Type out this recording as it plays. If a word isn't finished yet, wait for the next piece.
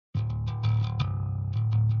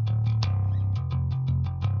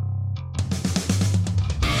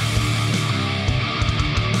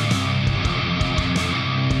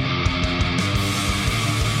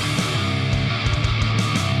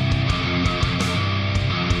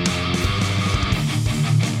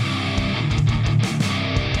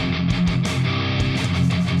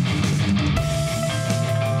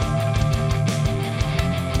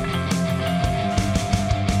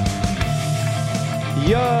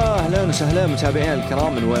أهلا وسهلا متابعين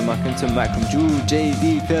الكرام من وين ما كنتم. معكم جي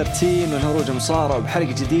دي 13 من هروج مصارع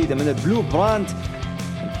بحلقة جديدة من البلو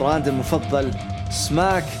البراند المفضل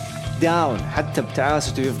سماك داون. حتى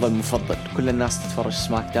بتعاسته يفضل مفضل، كل الناس تتفرج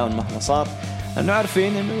سماك داون مهما صار، لأنه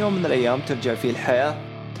عارفين إنه يوم من الأيام ترجع فيه الحياة،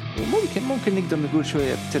 وممكن نقدر نقول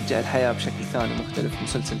شوية ترجع الحياة بشكل ثاني مختلف،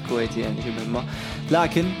 مسلسل كويتي يعني شبه ما.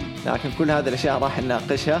 لكن كل هذه الأشياء راح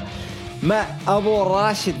نناقشها مع أبو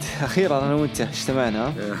راشد. أخيرا أنا وأنت اجتمعنا.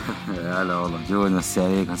 هلا والله، جو نمسي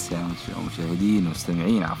عليك، نمسي على المشاهدين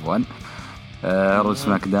والمستمعين. عفوا هروج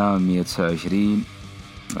سماكداون 129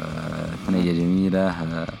 ثنية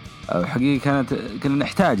جميلة. حقيقة كنا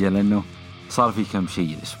نحتاجها لأنه صار في كم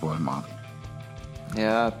شيء الأسبوع الماضي.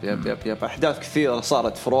 ياب أحداث كثيرة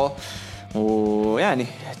صارت فرو، ويعني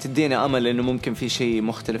تدينا أمل إنه ممكن في شيء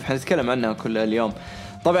مختلف حنتكلم عنها كل اليوم.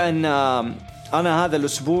 طبعا أنا هذا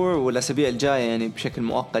الأسبوع والأسابيع الجاية يعني بشكل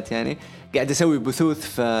مؤقت يعني قاعد أسوي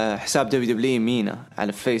بثوث في حساب WWE مينا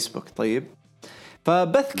على فيسبوك. طيب،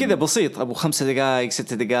 فبث كذا بسيط أبو 5 دقائق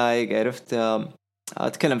 6 دقائق، عرفت،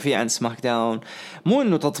 أتكلم فيه عن سماك داون، مو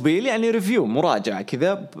إنه تطبيل يعني، ريفيو، مراجعة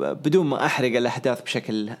كذا بدون ما أحرق الأحداث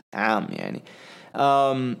بشكل عام يعني.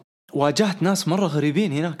 واجهت ناس مرة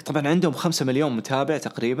غريبين هناك، طبعا عندهم 5 مليون متابع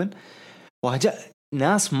تقريبا. واجهت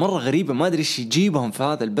ناس مرة غريبة ما أدري إيش يجيبهم في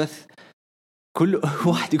هذا البث. كل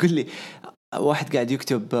واحد يقول لي، واحد قاعد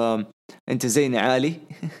يكتب أنت زين عالي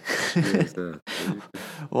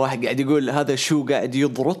واحد قاعد يقول هذا شو قاعد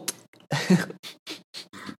يضرط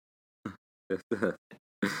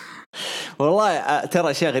والله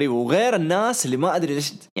ترى أشياء غريبة. وغير الناس اللي ما أدري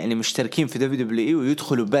ليش يعني مشتركين في WWE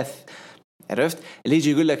ويدخلوا بث، عرفت، اللي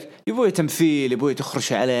يجي يقول لك يبوي تمثيل، يبوي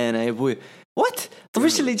تخرج علينا، يبوي وات. طب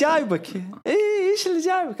إيش اللي جايبك؟ إيش اللي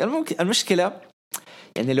جايبك؟ المشكلة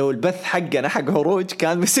يعني لو البث حقنا حق هروج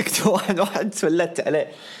كان مسكت واحد سولت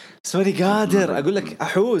عليه، بس ماني قادر أقول لك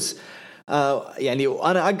أحوس. يعني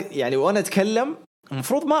وأنا أتكلم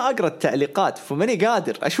المفروض ما أقرأ التعليقات، فماني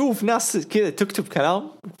قادر أشوف ناس كذا تكتب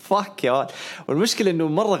كلام فاك يا وال. والمشكلة إنه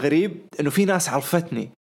مرة غريب إنه في ناس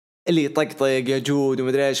عرفتني، اللي يطقطق يا جود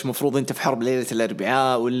ومدري إيش، مفروض أنت في حرب ليلة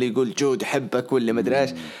الأربعاء، واللي يقول جود يحبك واللي مدري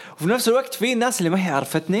إيش. وفي نفس الوقت في ناس اللي ما هي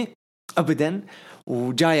عرفتني أبدا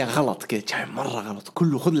وجاية غلط كده، جاية مرة غلط،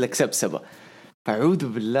 كله خذ لك سبسبة. فأعوذ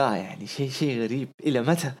بالله يعني شيء غريب. إلى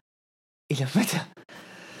متى؟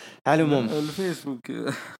 على العموم الفيسبوك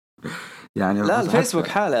يعني لا، الفيسبوك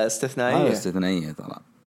حالة استثنائية طبعا.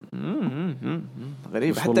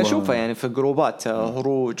 غريب. حتى أشوفها يعني في جروبات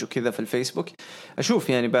هروج وكذا في الفيسبوك، أشوف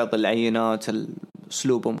يعني بعض العينات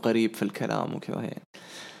أسلوبهم غريب في الكلام وكذا يعني.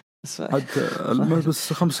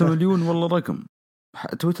 بس 5 مليون والله رقم.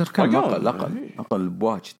 تويتر كم؟ أقل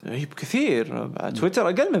بواجد. بكثير. تويتر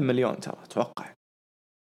أقل من مليون ترى أتوقع.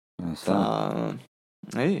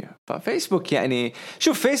 ففيسبوك يعني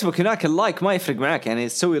شوف، فيسبوك هناك اللايك ما يفرق معك يعني،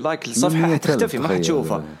 تسوي لايك للصفحة تختفي ما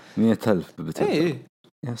حتشوفها. 100,000 بتويتر.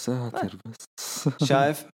 يا ساتر بس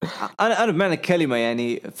شايف. أنا بمعنى الكلمة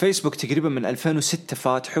يعني فيسبوك تقريبا من 2006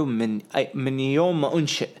 فاتحه، من يوم ما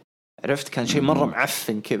أنشئ، عرفت، كان شيء مرة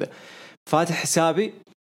معفن كذا. فاتح حسابي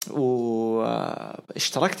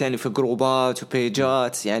واشتركت يعني في جروبات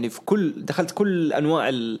وبيجات، يعني دخلت كل أنواع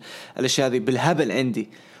الأشياء ذي بالهبل عندي،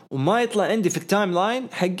 وما يطلع عندي في التايم لاين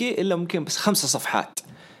حقي إلا ممكن بس 5 صفحات،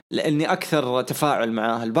 لأني أكثر تفاعل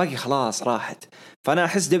معاه، الباقي خلاص راحت. فأنا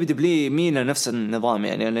أحس دبليو مينا نفس النظام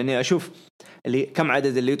يعني، لأني أشوف اللي كم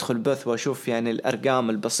عدد اللي يدخل بث، وأشوف يعني الأرقام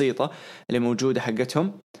البسيطة اللي موجودة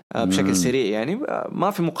حقتهم بشكل سريع يعني،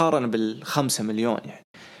 ما في مقارنة بال5 مليون يعني.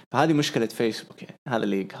 فهذه مشكلة فيسبوك يعني، هذا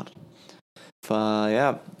اللي يقهر.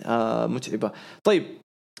 فيا متعبة. طيب،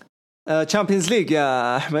 تشامبيونز ليج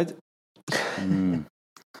يا أحمد.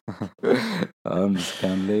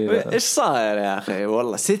 كان لي إيش صاير يا أخي؟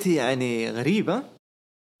 والله سيتي يعني غريبة.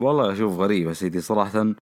 والله أشوف غريبة سيتي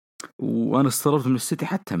صراحة، وأنا استغربت من السيتي،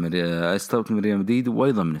 حتى استغربت من ريال مدريد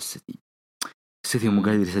وأيضا من السيتي مو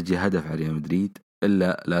قادر يسجل هدف على ريال مدريد،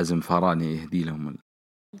 إلا لازم فاراني يهدي لهم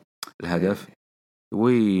الهدف.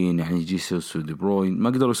 وين يعني جيسوس ودي بروين ما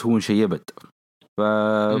قدروا يسوون شيء أبد.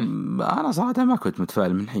 فأنا صراحة ما كنت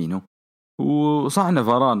متفائل من حينه، وصح إن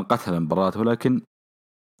فاران قتل المباراة، ولكن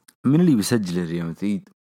من اللي بيسجل ريال مدريد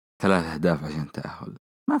 3 أهداف عشان تأهل؟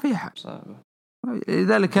 ما في أحد.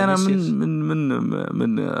 لذلك أنا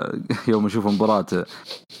من يوم أشوف مباراة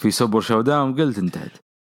في سوبر شوداون قلت انتهت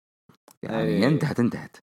يعني.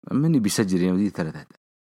 انتهت. من اللي بيسجل ريال مدريد 3 أهداف؟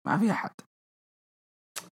 ما في أحد.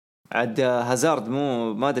 عاد هازارد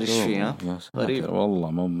ما أدري إيش فيه، غريب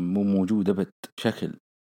والله، مو موجود أبد شكل.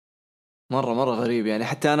 مرة غريب يعني.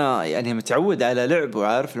 حتى أنا يعني متعود على لعبه،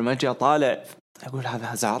 عارف، لما أجي أطالع اقول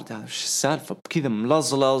هذا هازارد، هذا ايش السالفه كذا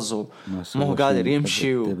ملزلز وما هو قادر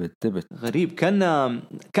يمشي غريب.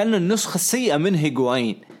 كان النسخه السيئه من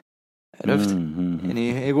هيغوايين، عرفت؟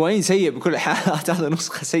 يعني هيغوايين سيء بكل الحالات، هذا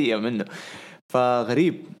نسخه سيئه منه.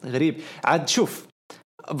 فغريب عاد. شوف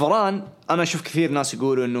فران، انا اشوف كثير ناس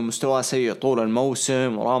يقولوا انه مستواه سيء طول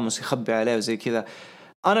الموسم وراموس يخبي عليه وزي كذا.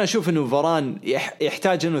 انا اشوف انه فران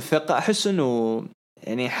يحتاج انه الثقه. احس انه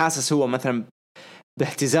يعني حاسس هو مثلا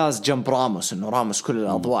باهتزاز جنب راموس، انه راموس كل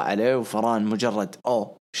الاضواء عليه وفران مجرد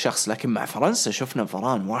شخص. لكن مع فرنسا شفنا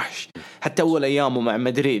فران وحش حتى اول ايامه مع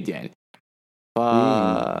مدريد يعني.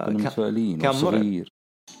 كان صغير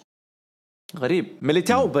غريب.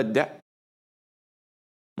 ميليتاو بدع،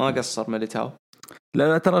 ما قصر ميليتاو.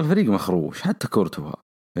 لا ترى الفريق مخروش. حتى كورتوا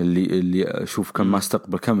اللي اشوف كم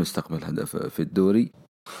استقبل هدف في الدوري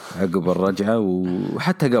عقب الرجعه،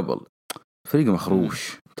 وحتى قبل فريق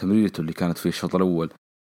مخروش. تمريرته اللي كانت في الشوط الاول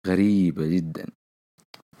غريبه جدا.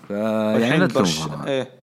 يعني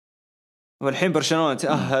والحين برشلونه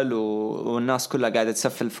تاهل والناس كلها قاعده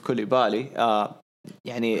تسفل في كوليبالي.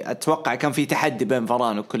 يعني اتوقع كان في تحدي بين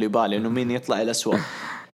فران وكوليبالي انه مين يطلع الأسوأ.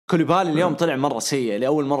 كوليبالي اليوم طلع مره سيء،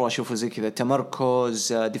 لاول مره اشوفه زي كذا،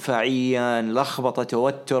 تمركز دفاعيا، لخبطه،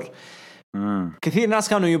 توتر. كثير ناس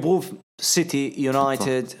كانوا يبغوا سيتي،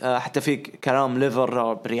 يونايتد، حتى في كلام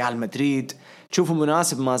ليفر، ريال مدريد. تشوفه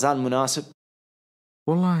مناسب؟ ما زال مناسب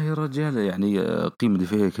والله يا رجال. يعني قيمة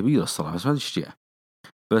دفاعية كبيرة الصراحة، بس ما تشجيع.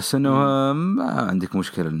 بس انه ما عندك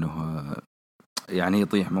مشكلة انه يعني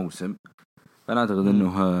يطيح موسم. انا اعتقد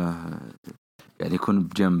انه يعني يكون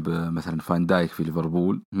بجنب مثلا فان دايك في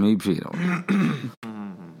ليفربول ما يبشينا.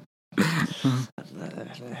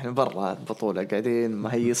 احنا برا البطولة قاعدين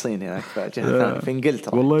مهيصين هناك في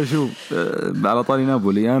انجلترا. والله شوف، على طاري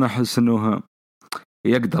نابولي انا احس انه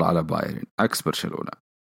يقدر على بايرن عكس برشلونة.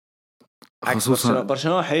 خصوصا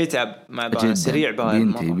برشلونة حيتعب مع بايرن سريع.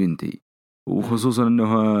 بايرن بنتي وخصوصا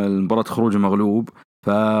انه المباراة خروج مغلوب،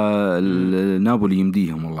 فالنابولي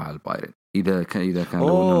يمديهم والله على البايرن اذا كان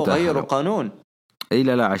غيروا قانون. اي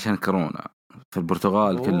لا عشان كورونا في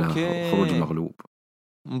البرتغال كلها خروج مغلوب.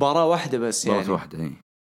 مباراة واحدة بس يعني. مباراة واحدة اي.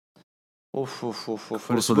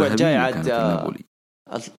 اوف الاسبوع الجاي عاد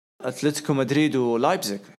اتلتيكو مدريد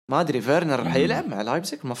ولايبزيج. ما ادري فيرنر حيلعب مع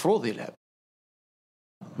لايبزيج، المفروض يلعب.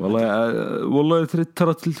 والله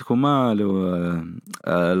ترى اتلتيكو ما له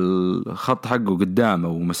الخط حقه قدامه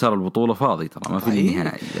ومسار البطولة فاضي، ترى ما في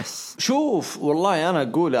النهائي. بس شوف والله انا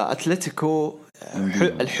اقول اتلتيكو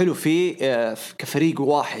الحلو فيه كفريق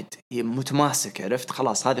واحد متماسك. عرفت؟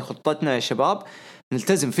 خلاص هذه خطتنا يا شباب،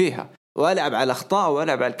 نلتزم فيها والعب على الاخطاء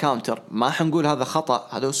والعب على الكاونتر. ما حنقول هذا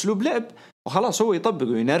خطأ، هذا اسلوب لعب وخلاص. هو يطبق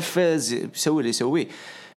وينرفز، يسوي اللي يسويه.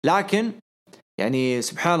 لكن يعني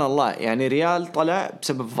سبحان الله، يعني ريال طلع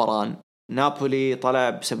بسبب فران، نابولي طلع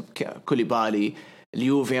بسبب كوليبالي،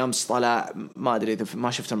 اليوفي امس طلع ما ادري اذا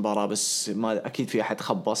ما شفت المباراة، بس ما اكيد في احد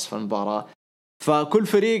خبص في المباراة. فكل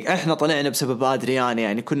فريق احنا طلعنا بسبب ادريان.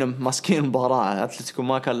 يعني كنا ماسكين المباراة. اتلتيكو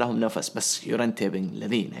ما كان لهم نفس، بس يورنتيبن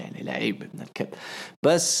الذين يعني لعيب ابن الكلب.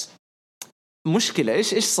 بس مشكلة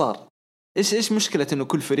ايش صار؟ ايش مشكلة انه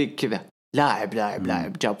كل فريق كذا لاعب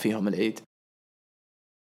جاب فيهم العيد؟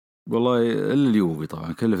 والله الا اليوفي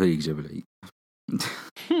طبعا، كل فريق جاب العيد.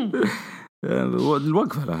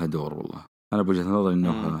 الوقفة لها دور والله. انا بوجهة نظري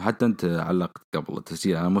انه حتى انت علقت قبل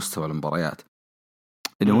التسجيل على مستوى المباريات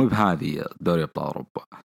انه مو بهذه دوري ابطال اوروبا.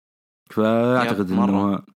 فاعتقد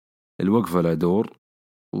انه الوقفة لها دور،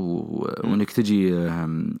 وانك تجي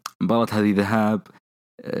مباراة هذه ذهاب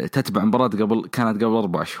تتبع مباراة كانت قبل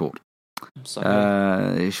 4 شهور.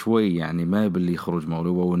 شوي يعني ما باللي خروج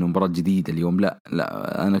مغلوبة وانه مباراة جديدة اليوم. لا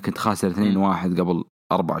انا كنت خاسر 2-1 قبل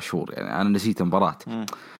 4 شهور، يعني انا نسيت مباراة.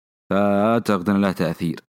 فاعتقد ان لها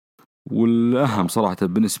تأثير. والاهم صراحة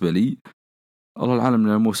بالنسبة لي الله العالم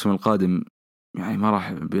من الموسم القادم يعني ما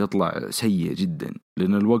راح بيطلع سيء جدا،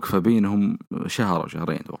 لان الوقفة بينهم شهر أو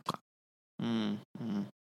شهرين اتوقع.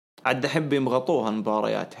 عاد احب يمغطوها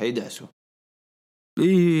المباريات، حيدعسوا.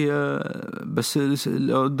 بس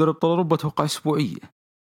دوري ابطال اوروبا اتوقع اسبوعيه.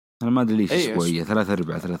 انا ما ادري ليش اسبوعيه.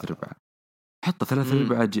 3/4 حط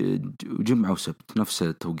 3/4 جمعه وسبت نفس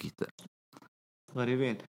التوقيت.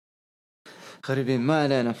 غريبين ما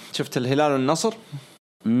علينا. شفت الهلال والنصر؟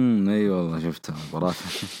 اي والله شفتها مباراه.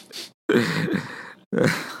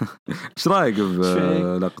 ايش رايك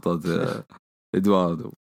بلقطه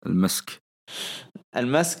ادواردو المسك؟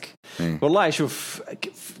 والله شوف،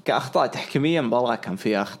 كأخطاء تحكيمية مباراة كان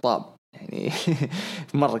فيها أخطاء يعني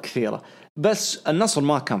مرة كثيرة. بس النصر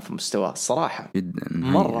ما كان في مستواه الصراحة جدا،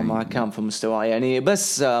 مرة ما كان في مستواه يعني.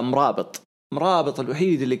 بس مرابط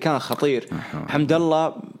الوحيد اللي كان خطير. حمد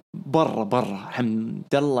الله برا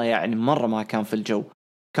الحمد لله يعني مرة ما كان في الجو،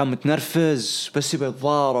 كان متنرفز بس يبي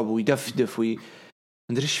يتضارب ويدفدف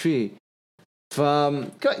مدري ايش فيه.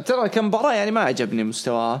 ترى كم مباراة يعني ما عجبني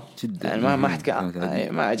مستواه جدا يعني ما حد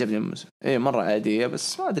ما عجبني مرة عادية،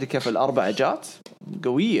 بس ما أدري كيف الأربعة جات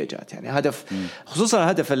قوية جات يعني هدف خصوصا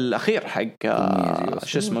الهدف الأخير حق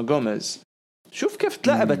شو اسمه غوميز، شوف كيف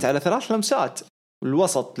تلعبت على 3 لمسات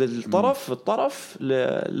الوسط للطرف الطرف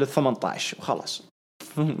لل18 وخلاص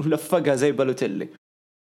لفقها زي بالوتيلي.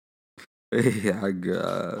 ايه حق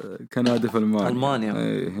كان هدف ألمانيا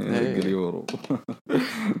اليورو.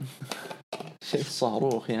 شيء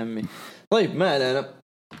صاروخ يا عمي. طيب ما علينا،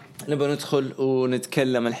 نبغى ندخل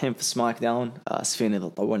ونتكلم الحين في سماك داون. اسفين اذا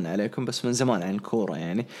طولنا عليكم بس من زمان عن الكورة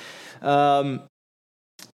يعني.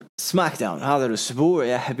 سماك داون هذا الأسبوع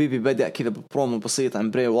يا حبيبي بدأ كذا ببرومو بسيط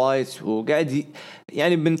عن بري وايت، وقاعد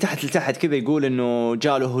يعني من تحت لتحت كذا يقول إنه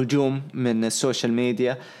جاله هجوم من السوشيال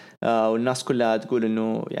ميديا، والناس كلها تقول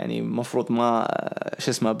إنه يعني مفروض ما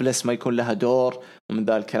شو اسمه بلس ما يكون لها دور ومن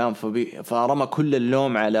ذا الكلام، فرمى كل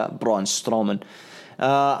اللوم على برون سترومان.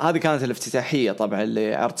 هذه كانت الافتتاحية طبعا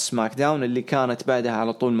لعرض سماك داون اللي كانت بعدها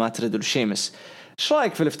على طول ما تريد وشيمس. ايش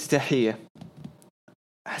رايك في الافتتاحية؟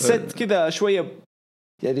 حسيت كذا شوية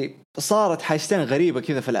يعني صارت حاجتين غريبة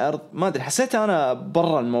كذا في العرض، ما أدري حسيت أنا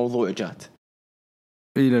برا الموضوع جات.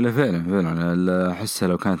 إيه لا فعلا أحسها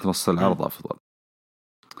لو كانت نص العرض أفضل.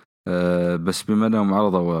 بس بما أنهم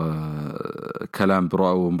عرضوا كلام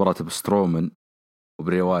ومباراة بسترومن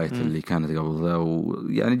وبري وايت اللي كانت قبل ذا،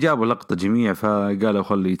 ويعني جابوا لقطة جميع فقالوا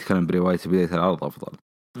خلي يتكلم بري وايت بداية العرض أفضل.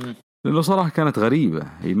 لأنه صراحة كانت غريبة،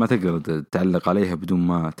 هي ما تقدر تعلق عليها بدون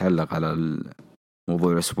ما تعلق على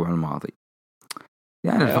الموضوع الأسبوع الماضي.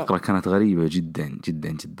 يعني الفقرة كانت غريبة جدا جدا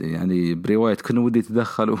جدا، يعني بري وايت كنا ودي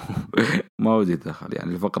يتدخل وما ودي يتدخل.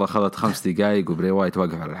 يعني الفقرة أخذت 5 دقائق وبري وايت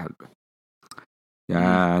واقف على الحلبة.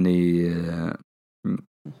 يعني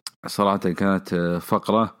صراحة كانت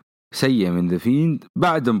فقرة سيئة من ذا فيند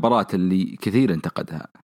بعد مباراة اللي كثير انتقدها.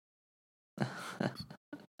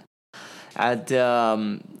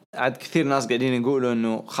 عاد كثير ناس قاعدين يقولوا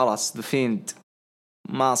إنه خلاص ذا فيند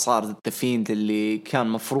ما صار ذا فيند اللي كان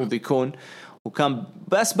مفروض يكون، وكان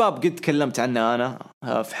بأسباب قد تكلمت عنها أنا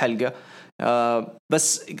في حلقة.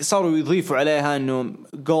 بس صاروا يضيفوا عليها إنه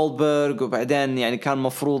جولدبرغ، وبعدين يعني كان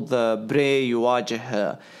مفروض بري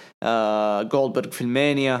يواجه جولدبرغ في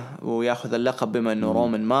المانيا وياخذ اللقب بما إنه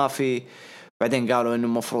رومان ما في. بعدين قالوا إنه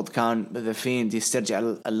مفروض كان ذا فيند يسترجع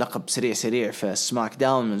اللقب سريع في سماك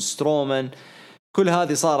داون من سترومان. كل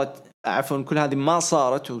هذه صارت كل هذه ما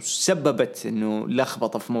صارت وسببت إنه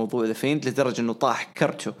لخبطة في موضوع ذا فيند لدرجة إنه طاح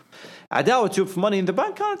كرته. عداوته في ماني إن ذا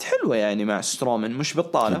بانك كانت حلوة يعني مع سترومان مش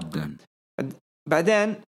بطالة.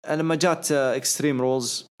 بعدين لما جات اكستريم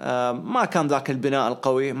رولز ما كان ذاك البناء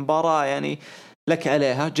القوي، مباراة يعني لك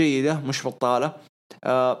عليها جيدة مش بطالة.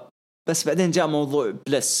 بس بعدين جاء موضوع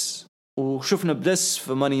بلس، وشفنا بلس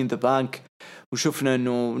في ماني إن ذا بانك، وشفنا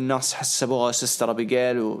إنه الناس حسبوها سيستر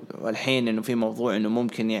أبيجيل، والحين إنه في موضوع إنه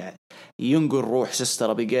ممكن ينقل روح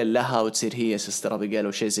سيستر أبيجيل لها وتصير هي سيستر أبيجيل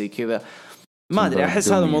أو شيء زي كذا. ما أدري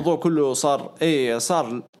أحس هذا الموضوع كله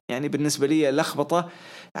صار يعني بالنسبة لي لخبطة.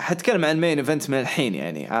 حتكلم عن المين إيفنت من الحين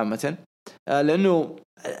يعني عامة، لأنه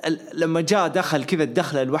لما جاء دخل كذا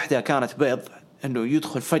الدخلة الوحدة كانت بيض، إنه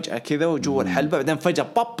يدخل فجأة كذا وجوا الحلبة، بعدين فجأة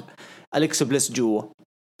بوب أليكس بليس جوا.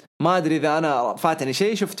 ما أدري إذا أنا فاتني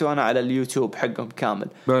شيء شفته أنا على اليوتيوب حقهم كامل،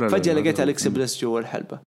 فجأة لقيت أليكس بليس جوا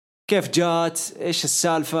الحلبة. كيف جات إيش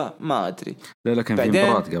السالفة ما أدري. لا كان في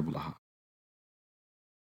مباراة قبلها،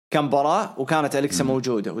 كان مباراة وكانت أليكسا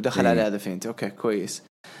موجودة ودخل على هذا فينت. أوكي كويس.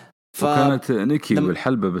 وكانت نيكي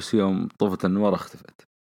بالحلبة بس يوم طفت النور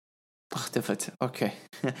اختفت. أوكي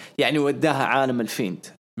يعني وداها عالم الفينت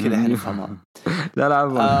كذا احنا نفهمها.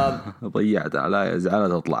 لا ضيعت على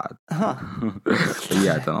زعلت وطلعت.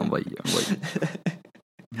 ضيعت انا مضيع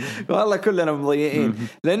والله كلنا مضيعين.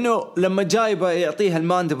 لانه لما جايبه يعطيها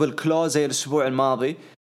الماندبل كلوز زي الاسبوع الماضي،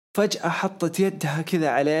 فجأة حطت يدها كذا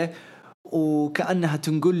عليه وكأنها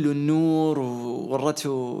تنقل له النور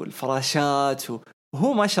وورته الفراشات،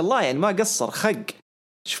 وهو ما شاء الله يعني ما قصر خق.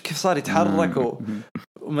 شوف كيف صار يتحرك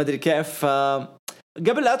وما ادري كيف.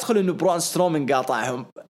 قبل لا ادخل انه برون سترومن قاطعهم،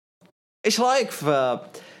 ايش رايك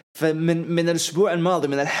في من الاسبوع الماضي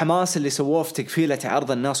من الحماس اللي سووه في تكفيله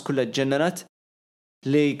عرض؟ الناس كلها اتجننت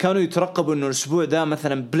اللي كانوا يترقبوا انه الاسبوع ده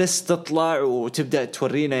مثلا بليس تطلع وتبدا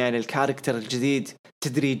تورينا يعني الكاركتر الجديد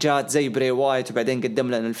تدريجات زي بري وايت، وبعدين قدم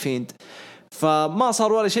لنا الفيند. فما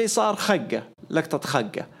صار ولا شيء، صار لقطه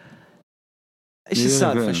خقه. ايش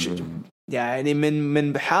السالفه؟ يعني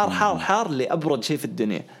من بحار حار لأبرد شيء في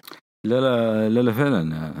الدنيا. لا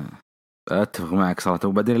فعلا اتفق معك صراحه.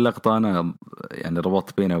 وبعدين اللقطه انا يعني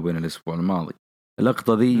ربطت بينها وبين الاسبوع الماضي.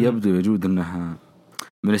 اللقطه ذي يبدو يجود انها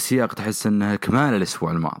من السياق تحس انها كمان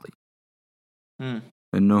الاسبوع الماضي،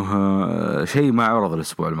 انه شيء ما عرض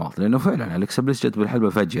الاسبوع الماضي، لانه فعلا اليكسا بليس جت بالحلبة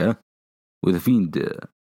فجأة، وذا فيند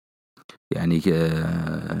يعني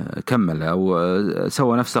كمل او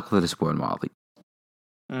سوى نفس لقطة الاسبوع الماضي.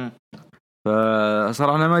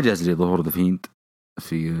 فصراحة انا ما جاز لي ظهور ذا فيند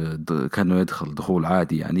في كانه يدخل دخول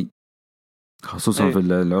عادي يعني، خصوصا في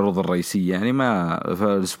العروض الرئيسية يعني، ما في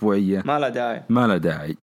الاسبوعية ما لا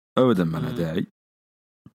داعي ابدا، ما لا داعي.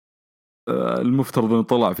 المفترض انه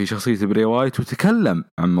طلع في شخصية بري وايت وتكلم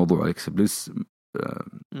عن موضوع اليكسا بليس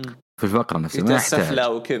في الفقرة نفسها، ما يحتاج لا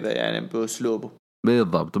وكذا يعني بأسلوبه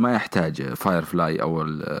بالضبط، ما يحتاج فاير فلاي أو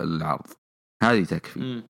العرض، هذه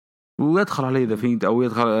تكفي. ويدخل عليه ذا فيند أو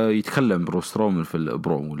يدخل يتكلم بروسترومن في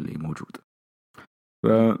البرومو اللي موجود.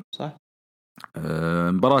 صح.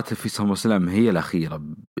 مباراة في سمر سلام هي الأخيرة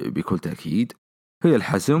بكل تأكيد، هي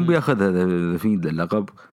الحسم، بياخذها ذا فيند اللقب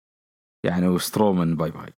يعني، وسترومن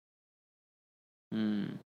باي باي.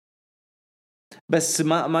 بس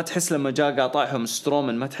ما تحس لما جاء قاطعهم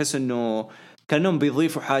سترومن ما تحس انه كانهم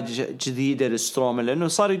بيضيفوا حاجة جديدة لسترومن؟ لانه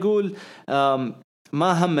صار يقول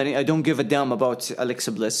ما همني I don't give a damn about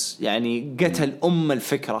Alexa Bliss، يعني قتل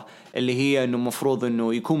الفكرة اللي هي انه مفروض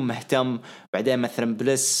انه يكون مهتم، بعدين مثلا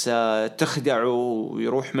بليس تخدعه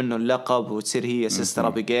ويروح منه اللقب وتصير هي سيستر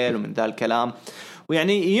أبيجيل ومن ذا الكلام،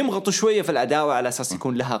 ويعني يمغطوا شوية في الأداء على أساس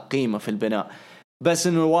يكون لها قيمة في البناء. بس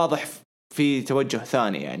انه واضح في توجه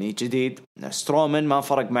ثاني يعني جديد، سترومان ما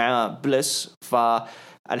فرق مع بليس،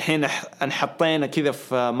 فالحين انحطينا كذا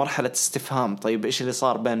في مرحلة استفهام. طيب إيش اللي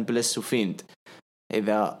صار بين بليس وفيند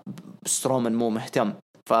إذا سترومان مو مهتم؟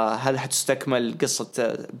 فهل حتستكمل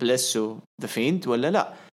قصة بليس وذا فيند ولا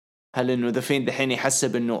لا؟ هل إنه ذا فيند الحين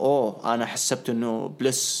يحسب إنه أنا حسبت إنه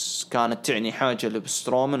بليس كانت تعني حاجة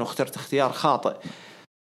لسترومان واخترت اختيار خاطئ؟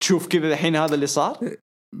 تشوف كذا الحين هذا اللي صار؟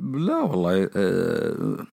 لا والله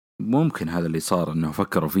ممكن هذا اللي صار انه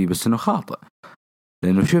فكروا فيه، بس انه خاطئ،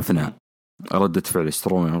 لانه شفنا ردة فعل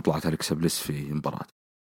سترومان وطلعت أليكسا بليس في مباراة،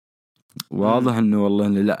 واضح انه والله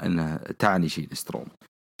إن لا انها تعني شيء لسترومان.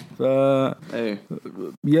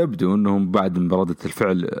 يبدو انهم بعد من ردة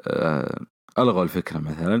الفعل الغوا الفكرة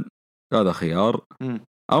مثلا، هذا خيار.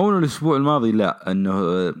 او انه الاسبوع الماضي لا انه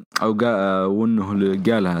وانه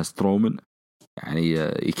قالها سترومان يعني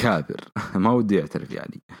يكابر ما ودي يعترف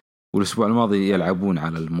يعني، والاسبوع الماضي يلعبون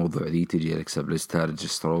على الموضوع ذي، تجي أليكسا بليس تارج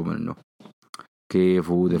سترومان انه كيف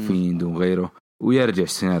وذا فيند وغيره، ويرجع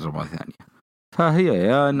السيناريو مرة ثانية. فهي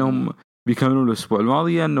يا انهم بيكملون الاسبوع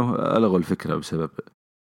الماضي يا انه الغوا الفكرة بسبب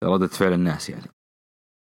ردة فعل الناس يعني.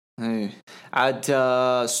 عاد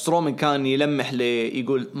سترومان كان يلمح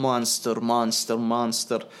يقول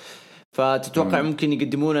مانستر، فتتوقع ممكن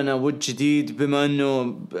يقدمون لنا وجه جديد بما انه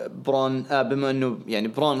بما انه يعني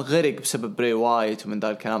برون غرق بسبب بري وايت ومن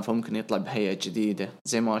ذا الكلام، فممكن يطلع بهيئة جديدة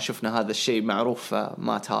زي ما شفنا هذا الشيء معروف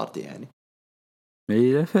مات هاردي يعني.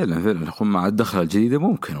 اي فعلا يكون مع الدخلة الجديدة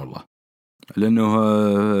ممكن والله، لانه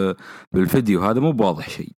بالفيديو هذا مو واضح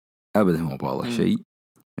شيء ابدا، مو واضح شيء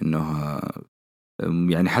انه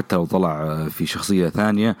يعني حتى لو طلع في شخصية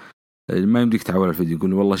ثانية ما يمديك تعول الفيديو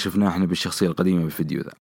يقول والله شفناه احنا بالشخصية القديمة بالفيديو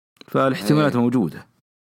ذا، فالاحتمالات موجودة.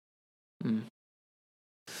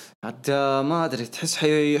 حتى ما أدري، تحس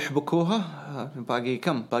حيحبكوها؟ باقي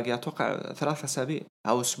كم؟ باقي أتوقع 3 أسابيع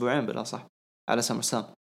أو أسبوعين بلا صح على سمر سلام.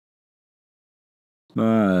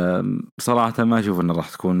 ما صراحة ما أشوف أنه راح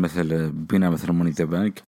تكون مثل بناء مثل موني ذا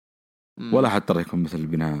بانك، ولا حتى راح يكون مثل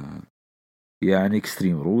بناء يعني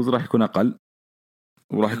اكستريم روز، راح يكون أقل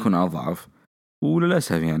وراح يكون أضعف،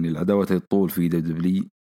 وللأسف يعني العداوة الطول في دبلي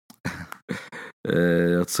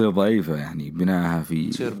تصير ضعيفة يعني، بناءها في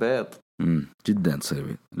تصير بيض جدا، تصير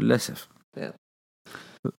بيض للأسف بيض.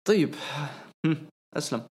 طيب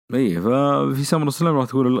أسلم ايه، ففي سمر سلام راح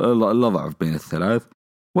تقول الأضعف بين الثلاث،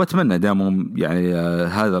 وأتمنى دامهم يعني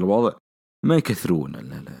هذا الوضع ما يكثرون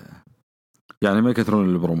يعني ما يكثرون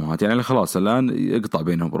البرومات، يعني خلاص الآن يقطع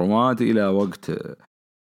بينهم برومات إلى وقت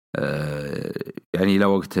يعني إلى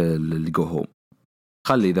وقت الجو هوم.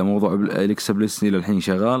 خلي إذا موضوع أليكسا بليس إلى الحين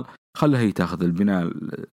شغال، خلها هي تأخذ البناء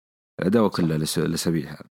الأداء كلها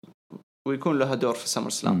لسبيعها، ويكون لها دور في سمر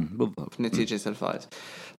سلام بالضبط في نتيجة الفائز.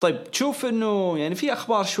 طيب تشوف إنه يعني في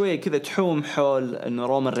أخبار شوية كذا تحوم حول إنه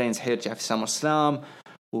رومان رينز حيرجع في سمر سلام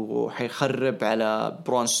وحيخرب على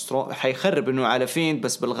حيخرب إنه على فيند،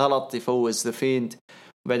 بس بالغلط يفوز ذا فيند،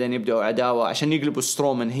 وبعدين يبدأوا عداوة عشان يقلبوا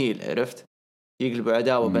سترومان هيل، عرفت؟ يقلبوا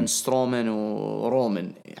عداوة بين سترومان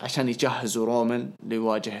ورومان عشان يجهزوا رومان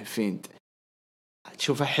ليواجه فيند.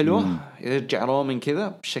 تشوفها حلوة يرجع رومان كذا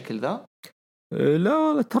بالشكل ذا؟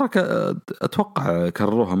 لا ترى اتوقع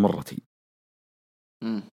كرروها مرتين.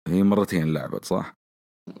 هي مرتين لعبت صح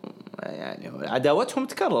يعني عداوتهم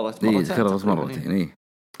تكررت مرتين. تكررت مرتين ايه.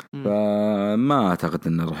 فما اعتقد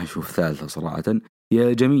ان راح نشوف ثالثه صراحه.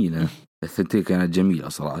 هي جميله الثنتين كانت جميله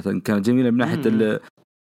صراحه. كانت جميله من ناحيه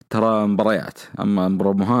ترى مباريات. اما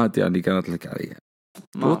مباريات يعني كانت لك عليها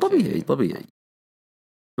طبيعي.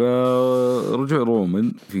 فرجوع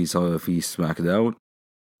رومان في سماكداون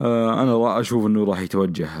انا اشوف انه راح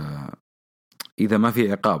يتوجه اذا ما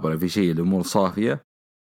في عقاب ولا في شيء الامور صافيه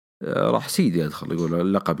راح سيدي يدخل يقول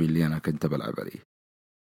اللقب اللي انا كنت بلعب عليه.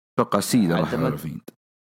 اتوقع سيدي راح يلعب فيند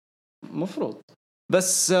مفروض.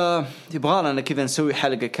 بس يبغى لنا كذا نسوي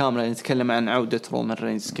حلقه كامله نتكلم عن عوده رومان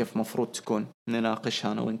رينز كيف مفروض تكون،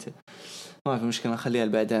 نناقشها انا وانت. ما في مشكله نخليها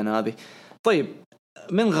بعدين هذه. طيب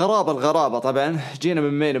من الغرابة طبعا جينا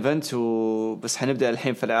من مين ايفنت وبس حنبدأ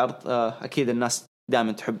الحين في العرض. أكيد الناس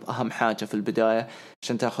دائما تحب أهم حاجة في البداية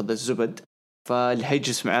عشان تأخذ الزبد، فاللي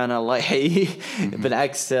حيجلس معانا الله يحييه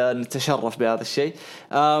بالعكس نتشرف بهذا الشيء.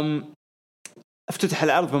 افتتح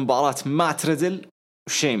العرض بمباراة مات ريدل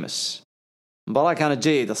وشيمس. المباراة كانت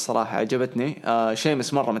جيدة الصراحة عجبتني.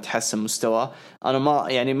 شيمس مرة متحسن مستواه. أنا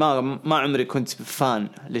ما عمري كنت فان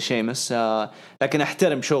لشيمس، لكن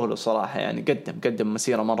أحترم شغله صراحة. يعني قدم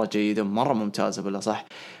مسيرة مرة جيدة مرة ممتازة بالله صح.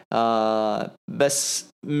 بس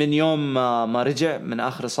من يوم ما رجع من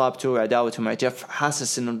آخر إصابته وعداوته مع جيف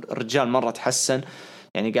حاسس إنه الرجال مرة تحسن،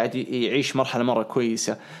 يعني قاعد يعيش مرحلة مرة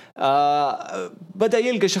كويسة. بدأ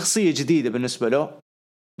يلقى شخصية جديدة بالنسبة له.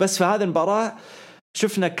 بس في هذه المباراة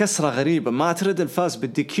شفنا كسرة غريبة. مات ريدل فاز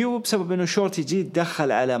بالدي كيو بسبب انه شورتي جي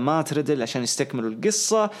دخل على مات ريدل عشان يستكملوا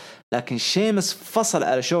القصة، لكن شيمس فصل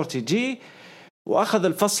على شورتي جي واخذ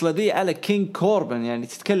الفصلة ذي على كينج كوربن. يعني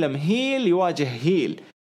تتكلم هيل يواجه هيل.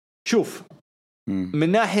 شوف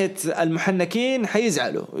من ناحية المحنكين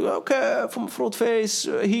حيزعلوا اوكي فمفروض فيس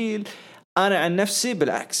هيل. انا عن نفسي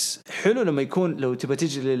بالعكس حلو لما يكون لو تبى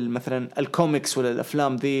تجي مثلا الكوميكس ولا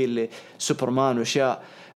الافلام ذي اللي سوبرمان واشياء،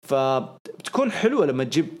 فبتكون حلوة لما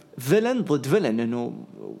تجيب فيلن ضد فيلن، انه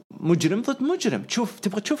مجرم ضد مجرم.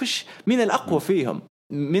 تبغى تشوف مين الأقوى فيهم.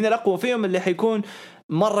 مين الأقوى فيهم اللي حيكون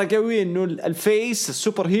مرة قوي، انه الفيس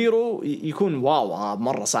السوبر هيرو يكون واو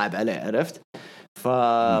مرة صعب عليه. عرفت؟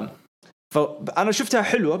 فأنا شفتها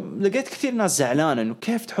حلوة. لقيت كثير ناس زعلانة انه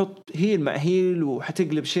كيف تحط هيل مع هيل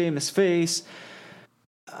وحتقلب شيء مس فيس.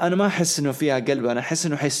 انا ما احس انه فيها قلب. انا احس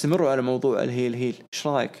انه حيستمروا على موضوع الهيل. ايش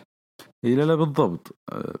رايك؟ لا بالضبط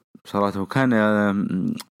بصراحة. وكان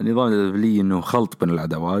نظام لي انه خلط بين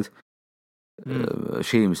العداوات.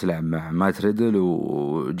 شيء مسلعب مع مات ريدل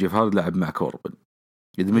وجيف هارد لعب مع كوربن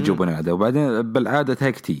يدمجوا بين العداوات. وبعدين بالعادة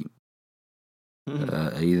تاك تيم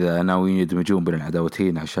اذا ناويين يدمجون بين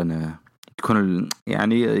العداوتين عشان تكون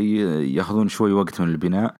يعني ياخذون شوي وقت من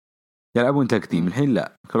البناء يلعبون تاك تيم. الحين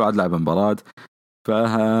لا، كل واحد لعب مباراة.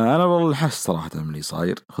 فانا والله حس صراحة من اللي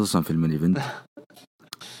صاير خصوصا في المين ايفنت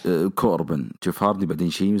كوربن جيف هاردي بعدين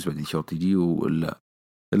شيمس بعدين شورتي جي ولا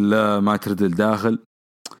ما تردل داخل.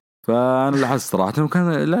 فأنا لاحظت صراحة إنه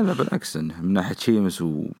كان لا بالعكس إنه من ناحية شيمس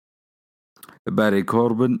وباري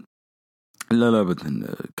كوربن لا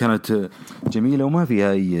بدن كانت جميلة وما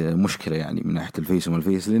فيها أي مشكلة يعني من ناحية الفيس وما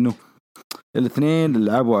الفيس، لأنه الاثنين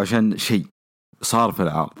لعبوا عشان شيء صار في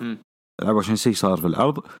العرض. لعبوا عشان شيء صار في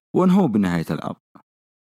العرض وانهوا بنهاية العرض.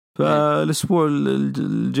 فالأسبوع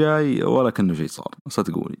الجاي ولا كأنه شيء صار.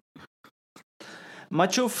 صدقوني ما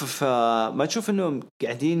تشوف انه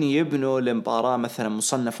قاعدين يبنوا لمباراة مثلا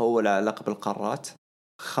مصنف اول على لقب القارات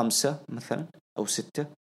 5 مثلا او 6.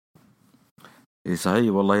 اي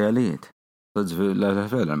صحيح والله يا ليت. لا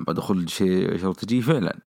فعلا بدخل شيء شرط تجي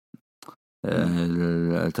فعلا.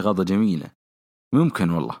 التغاضى جميلة ممكن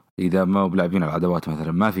والله اذا ما بلاعبين العداوات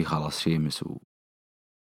مثلا ما في خلاص شيء مسو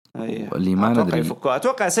اللي ما ندري.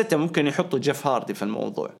 اتوقع 6 ممكن يحطوا جيف هاردي في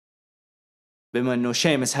الموضوع بما انه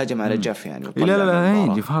شيمس هجم على جيف يعني.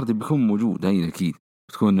 لا جيف هاردي بيكون موجود هين اكيد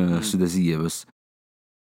بتكون سداسية بس.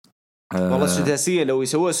 والله السداسية لو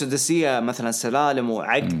يسووا سداسية مثلا سلالم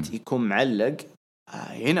وعقد يكون معلق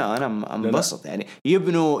هنا انا انبسط. يعني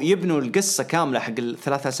يبنوا القصة كاملة حق ال3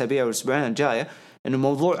 أسابيع والاسبوعين الجاية انه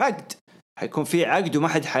موضوع عقد حيكون في عقد وما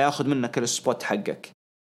حد حياخذ منك السبوت حقك.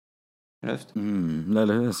 عرفت؟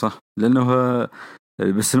 لا صح. لانه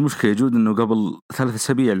بس المشكلة يجود انه قبل 3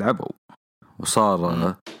 أسابيع لعبوا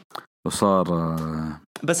وصار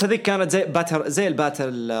بس هذيك كانت زي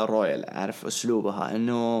الباتل رويال. عارف اسلوبها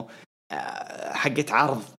انه حقت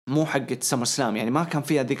عرض مو حقت سمر سلام. يعني ما كان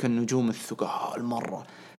فيها ذيك النجوم الثقال مرة.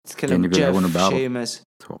 تتكلم جيف شيمس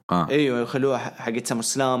توقع ايوه يخلوها حقت سمر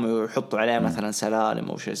سلام ويحطوا عليها مثلا سلالم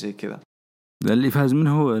او شيء زي كذا. اللي فاز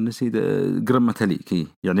منه نسيت جرام متاليك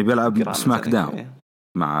يعني بيلعب سماكداون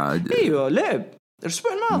مع ايوه لعب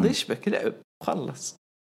الاسبوع الماضي يشبك لعب خلص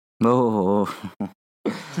اوه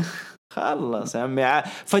خلص يا عمي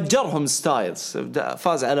فجرهم ستايلز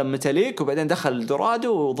فاز على متاليك وبعدين دخل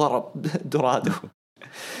دورادو وضرب دورادو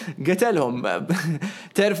قتلهم.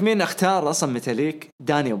 تعرف مين اختار اصلا متاليك؟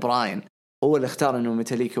 داني براين هو اللي اختار انه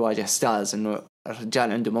متاليك يواجه ستايلز انه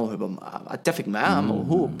الرجال عنده موهبة اتفق معاه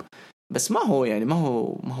موهوب بس ما هو يعني ما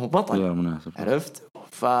هو بطل عرفت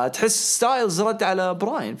فتحس ستايلز رد على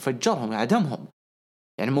براين فجرهم عدمهم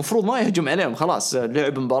يعني المفروض ما يهجم عليهم خلاص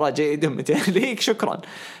لعب مباراة جيدة متاليك شكرا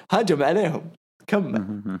هجم عليهم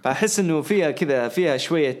كمل فأحس إنه فيها كذا فيها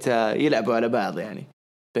شوية يلعبوا على بعض يعني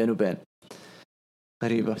بين وبين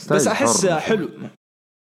غريبة بس أحس حلو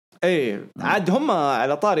إيه عاد هم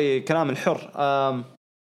على طاري كلام الحر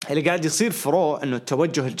اللي قاعد يصير في رو إنه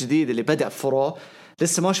التوجه الجديد اللي بدأ في رو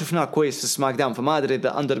لسه ما شفناه كويس في سماك داون فما أدري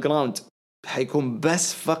إذا أندرغراوند حيكون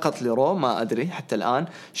بس فقط لرو ما أدري حتى الآن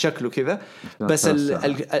شكله كذا بس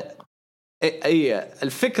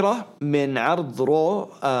الفكرة من عرض رو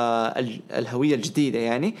الهوية الجديدة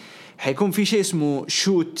يعني حيكون في شيء اسمه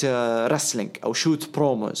شوت رسلينج أو شوت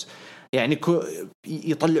بروموز يعني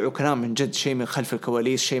يطلعوا كلام من جد شيء من خلف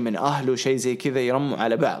الكواليس شيء من أهله شيء زي كذا يرموا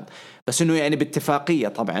على بعض بس إنه يعني باتفاقية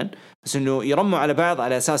طبعا بس إنه يرموا على بعض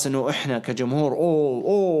على أساس إنه إحنا كجمهور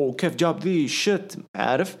أوه كيف جاب ذي الشت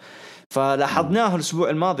عارف فلاحظناه الأسبوع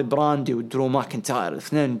الماضي براندي ودرو ماكنتاير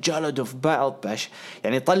الاثنين جلدوا في بعض باش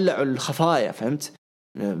يعني طلعوا الخفايا فهمت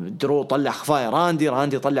درو طلع خفايا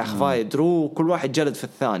راندي طلع خفايا درو كل واحد جلد في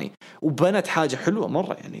الثاني وبنت حاجة حلوة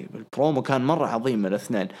مرة يعني البرومو كان مرة عظيم من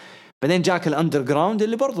الاثنين بعدين جاك الأندرغراوند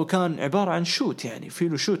اللي برضو كان عبارة عن شوت يعني فيه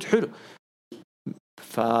له شوت حلو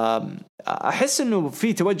فأحس إنه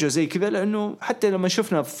في توجه زي كذا لأنه حتى لما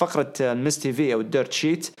شفنا في فقرة الميز تي في أو الديرت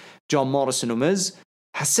شيت جون موريسون وميز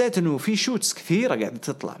حسيت إنه في شوتس كثيرة قاعدة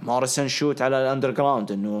تطلع موريسون شوت على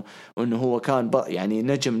الأندرغراوند إنه هو كان يعني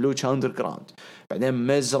نجم لوتشا أندرغراوند بعدين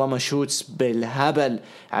ميز رمى شوتس بالهبل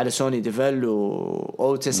على سوني ديفل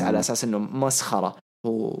وأوتس على أساس إنه مسخرة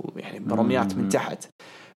ويعني برميات من تحت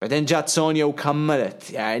بعدين جات سونيا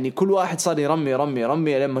وكملت يعني كل واحد صار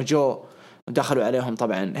يرمي لما جو دخلوا عليهم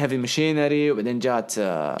طبعا هيفي ماشينري وبعدين جات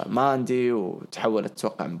ماندي وتحولت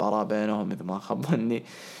توقع مباراة بينهم إذا ما خبرني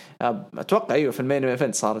أتوقع أيوة في المين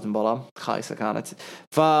إيفنت صارت مباراة خايسة كانت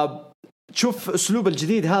فتشوف أسلوب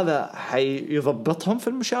الجديد هذا حيضبطهم في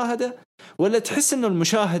المشاهدة ولا تحس إنه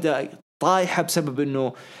المشاهدة طايحة بسبب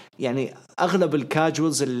إنه يعني أغلب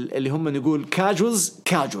الكاجوالز اللي هم نقول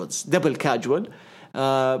كاجوالز دبل كاجوال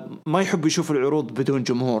ما يحبوا يشوفوا العروض بدون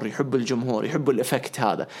جمهور يحبوا الجمهور يحبوا الإفكت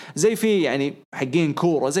هذا زي في يعني حقين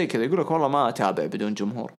كورة زي كذا يقولك والله ما أتابع بدون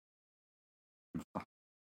جمهور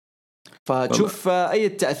فتشوف أي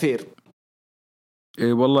التأثير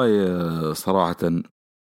إيه والله صراحة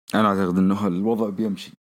أنا أعتقد أنه الوضع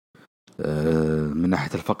بيمشي من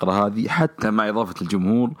ناحية الفقرة هذه حتى مع إضافة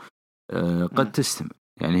الجمهور قد تستمر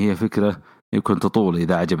يعني هي فكرة يكون تطول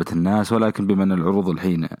إذا عجبت الناس ولكن بما أن العروض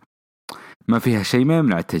الحين ما فيها شيء ما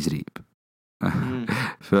يمنع التجريب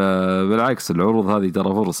فبالعكس العروض هذه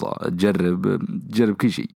ترى فرصة تجرب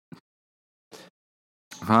كل شيء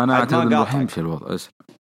فأنا أعتقد أنه راح يمشي الوضع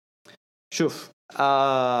شوف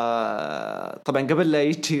طبعا قبل لا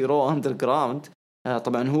يجي رو أندرغراوند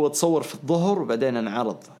طبعا هو تصور في الظهر وبعدين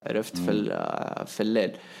انعرض عرفت في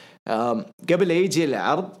الليل قبل لا يجي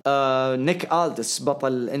العرض نيك آلدس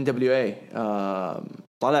بطل NWA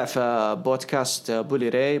طلع في بودكاست بولي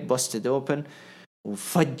راي بوستد اوبن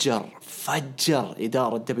وفجر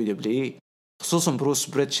إدارة WWE خصوصا بروس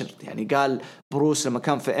بريتشارد يعني قال بروس لما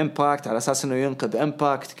كان في امباكت على اساس انه ينقذ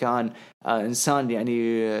امباكت كان انسان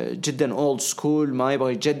يعني جدا اولد سكول ما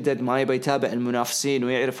يبغى يجدد ما يبغى يتابع المنافسين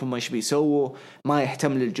ويعرف هم ايش بيسووا ما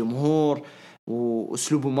يهتم للجمهور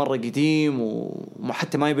واسلوبه مره قديم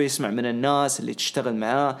وحتى ما يبغى يسمع من الناس اللي تشتغل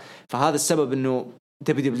معاه فهذا السبب انه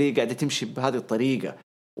WWE قاعده تمشي بهذه الطريقه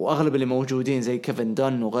واغلب اللي موجودين زي كيفن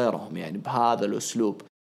دان وغيرهم يعني بهذا الاسلوب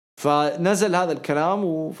فنزل هذا الكلام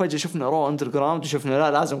وفجأة شفنا رو أندرغراوند وشفنا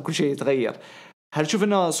لا لازم كل شيء يتغير هل شوف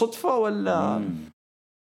إنه صدفة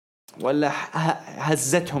ولا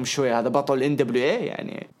هزتهم شوية هذا بطل NWA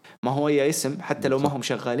يعني ما هو أي اسم حتى لو ما هم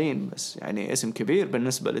شغالين بس يعني اسم كبير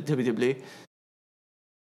بالنسبة للDWA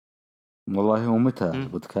والله هو متى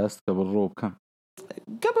البودكاست قبل روب كم؟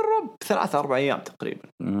 قبل روب 3-4 أيام تقريبا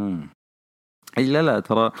أي لا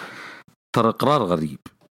ترى قرار غريب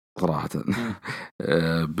صراحة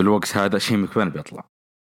بالوقت هذا شيء مكبان بيطلع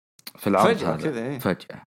في العرض فجأة هذا كذا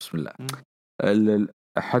فجأة بسم الله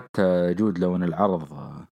حتى جود لو أن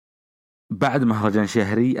العرض بعد مهرجان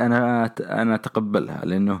شهري أنا أتقبلها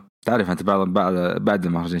لأنه تعرف أنت بعد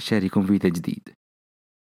المهرجان الشهري يكون فيه تجديد.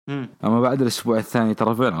 أما بعد الأسبوع الثاني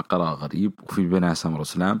ترى فعلا قرار غريب وفي بناء سمر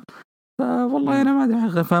وسلام. فوالله أنا ما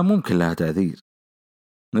أدري، فممكن لها تأثير.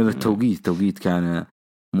 التوقيت كان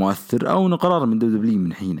مؤثر أو قرار من دبليو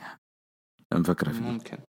من حينه نفكر فيه.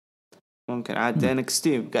 ممكن عاد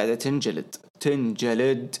NXT قاعدة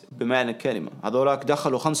تنجلد بمعنى الكلمة. هذولاك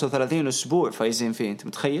دخلوا 35 أسبوع فايزين فيه، أنت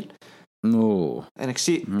متخيل؟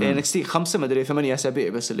 NXT 5 ما أدري 8 أسابيع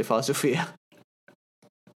بس اللي فازوا فيها.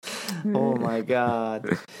 أوه ماي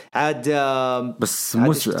جاد. عاد بس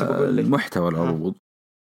محتوى العروض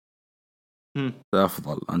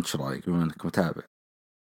أفضل. أنت شو رأيك بما أنك متابع؟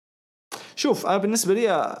 شوف أنا بالنسبة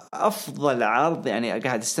لي أفضل عرض يعني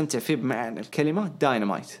قاعد استمتع فيه بمعنى الكلمة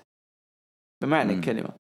داينامايت بمعنى الكلمة.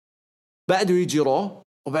 بعده يجي رو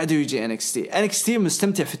وبعده يجي NXT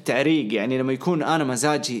مستمتع في التعريق. يعني لما يكون أنا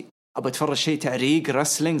مزاجي أبى أتفرج شيء تعريق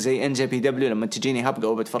رسلينج زي NJPW، لما تجيني هبقى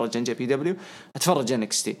وأبى أتفرج NJPW أتفرج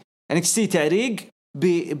NXT تعريق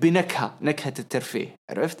بنكهة الترفيه.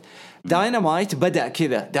 عرفت؟ داينامايت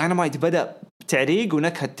بدأ تعريق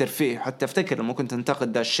ونكهة ترفيه. حتى أفتكر لما كنت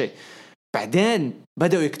أنتقد ده الشيء بعدين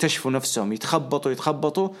بدأوا يكتشفوا نفسهم،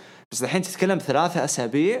 يتخبطوا. بس الحين تتكلم 3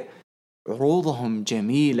 أسابيع عروضهم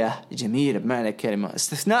جميلة بمعنى الكلمة،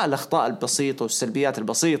 استثناء الأخطاء البسيطة والسلبيات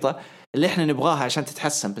البسيطة اللي إحنا نبغاها عشان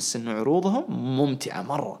تتحسن، بس إنه عروضهم ممتعة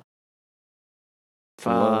مرة.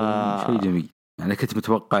 شيء جميل. يعني كنت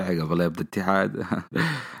متوقع قبل يبدأ الاتحاد.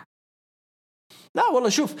 لا والله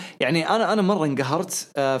شوف، يعني أنا مرة انقهرت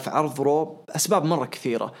في عرض رو أسباب مرة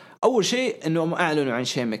كثيرة. أول شيء إنه أعلنوا عن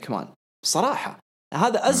شيء مكمان. بصراحة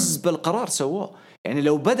هذا أزبل قرار سووه. يعني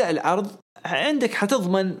لو بدأ العرض عندك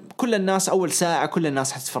حتضمن كل الناس أول ساعة، كل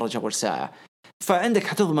الناس حتتفرج أول ساعة، فعندك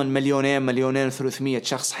حتضمن 2,300,000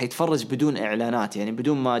 شخص حيتفرج بدون إعلانات، يعني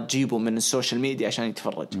بدون ما تجيبه من السوشيال ميديا عشان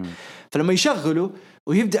يتفرج. فلما يشغلوا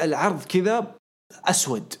ويبدأ العرض كذا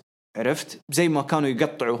أسود، عرفت؟ زي ما كانوا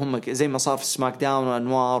يقطعوا هم، زي ما صار في سماكداون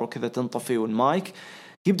وأنوار وكذا تنطفي والمايك،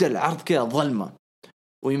 يبدأ العرض كذا ظلمة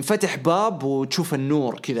وينفتح باب وتشوف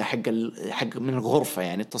النور كذا حق من الغرفة.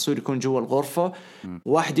 يعني التصوير يكون جوا الغرفة،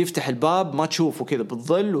 واحد يفتح الباب ما تشوفه كذا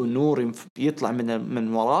بالظل، والنور يطلع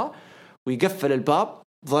من وراه، ويقفل الباب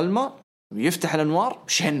ظلمة ويفتح الأنوار.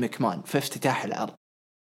 شين مكمان في افتتاح العرض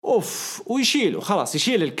ويشيله خلاص،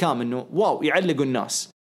 يشيل الكام إنه واو، يعلقوا الناس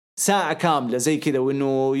ساعة كاملة زي كذا،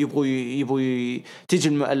 وإنه يبغوا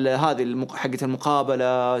تيجي هذه حقة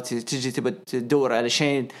المقابلة، تيجي تبى تدور على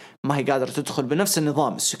شيء ما هي قادرة تدخل بنفس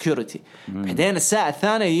النظام السكيورتي. بعدين الساعة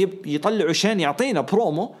الثانية يطلعوا شيء يعطينا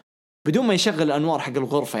برومو بدون ما يشغل الأنوار حق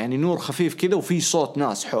الغرفة، يعني نور خفيف كذا وفي صوت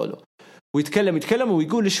ناس حوله، ويتكلم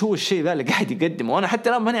ويقول إيش هو الشيء ذا اللي قاعد يقدمه. وأنا حتى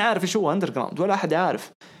الآن ماني عارف إيش هو أندرجراوند، ولا أحد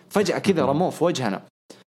عارف. فجأة كذا رموه في وجهنا،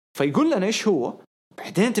 فيقول لنا إيش هو.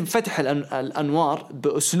 بعدين تنفتح الأنوار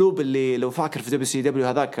بأسلوب اللي لو فاكر في WCW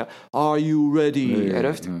هذاك Are you ready؟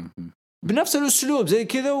 عرفت؟ بنفس الأسلوب زي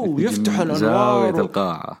كذا، ويفتح الأنوار زاوية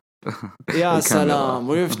القاعة. يا سلام.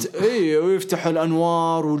 ويفتح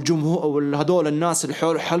الأنوار، والجمهور والهدول الناس اللي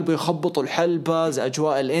حول الحلبة يخبطوا الحلبة زي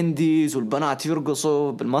أجواء الإنديز، والبنات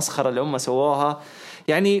يرقصوا بالمسخرة اللي هم سووها.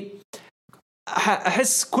 يعني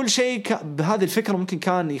أحس كل شيء بهذه الفكرة ممكن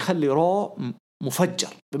كان يخلي رو مفجر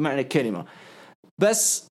بمعنى الكلمة،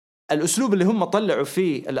 بس الأسلوب اللي هم طلعوا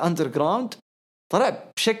فيه الأندرجراوند طلع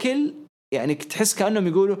بشكل يعني تحس كأنهم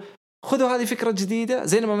يقولوا خذوا هذه فكرة جديدة.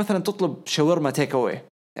 زي لما مثلا تطلب شاورما تيك أواي،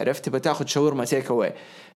 عرفت؟ تبى تاخذ شاورما تيك أواي،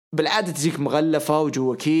 بالعادة تجيك مغلفة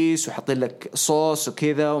وجوا كيس وحاطين لك صوص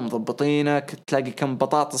وكذا ومضبطينك، تلاقي كم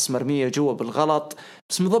بطاطس مرمية جوا بالغلط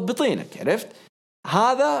بس مضبطينك، عرفت؟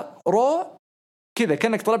 هذا رو كذا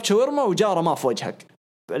كأنك طلبت شاورما وجارة ما في وجهك،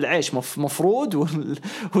 العيش مفرود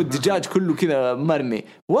والدجاج كله كذا مرمي.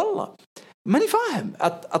 والله ماني فاهم.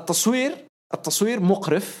 التصوير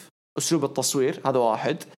مقرف، أسلوب التصوير هذا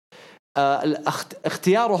واحد.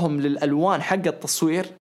 اختيارهم للألوان حق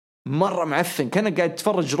التصوير مرة معفن، كان قاعد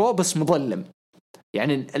تتفرج رو بس مظلم.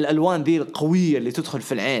 يعني الألوان ذي القوية اللي تدخل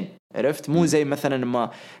في العين، عرفت؟ مو زي مثلا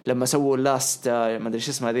لما سووا لاست ما أدري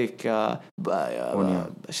شو اسمه هذيك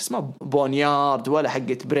شو اسمه بونيارد ولا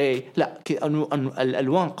حقة براي، لا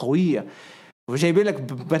الألوان قوية، وجايبين لك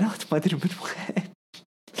بنات ما أدري من وين.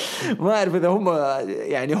 ما أعرف إذا هم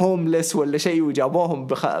يعني هوملس ولا شيء وجابوهم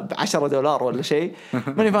 $10 ولا شيء،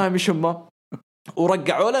 ماني فاهم إيش هم.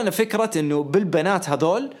 ورجعوا لنا فكرة إنه بالبنات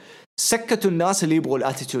هذول سكتوا الناس اللي يبغوا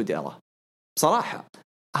الاتيتيود إيرا. بصراحة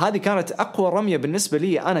هذه كانت أقوى رمية بالنسبة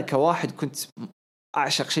لي. أنا كواحد كنت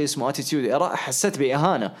أعشق شيء اسمه اتيتيود إيرا، حسيت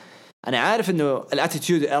بإهانة. أنا عارف إنه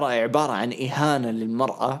الاتيتيود إيرا عبارة عن إهانة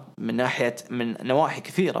للمرأة من نواحي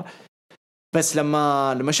كثيرة، بس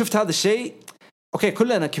لما شفت هذا الشيء أوكي،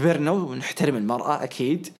 كلنا كبرنا ونحترم المرأة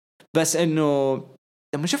أكيد، بس انه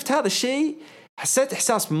لما شفت هذا الشيء حسيت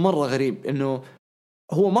احساس مرة غريب، انه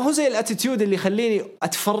هو ما هو زي الاتيتيود اللي يخليني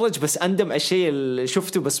اتفرج بس اندم على الشيء اللي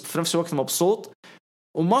شفته بس في نفس الوقت مبسوط،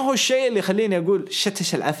 وما هو الشيء اللي يخليني اقول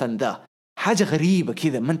شتش العفن ذا. حاجة غريبة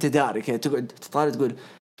كذا ما انت داري كذا، تقعد تطالع تقول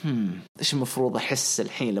ايش المفروض احس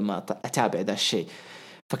الحين لما اتابع ذا الشيء.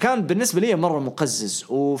 فكان بالنسبة لي مرة مقزز.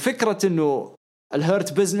 وفكرة انه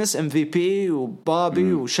الهيرت بيزنس MVP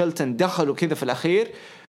وبابي وشلتن دخلوا كذا في الاخير،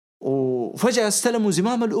 وفجأة استلموا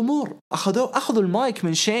زمام الامور، اخذوا المايك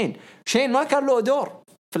من شين ما كان له دور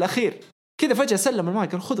في الاخير كذا، فجأة سلم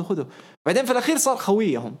المايك قال خذوا. بعدين في الاخير صار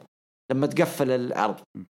خويهم لما تقفل العرض.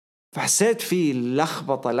 فحسيت في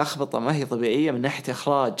لخبطة ما هي طبيعية من ناحية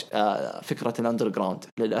إخراج فكرة الأندرغراوند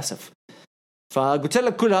للأسف. فقلت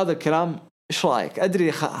لك كل هذا الكلام إيش رأيك؟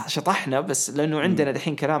 أدري شطحنا بس لأنه عندنا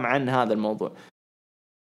الحين كلام عن هذا الموضوع.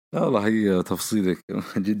 والله هي تفصيلك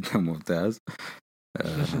جدا ممتاز.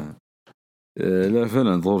 لا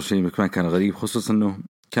فعلا ظهور شيء مكمان كان غريب، خصوصا أنه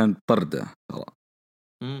كان طردة ترى،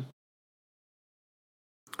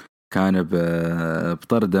 كان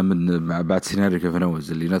بطردة من بعد سيناريو كيف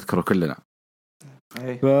نوز اللي نذكره كلنا.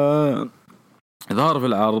 فظهر في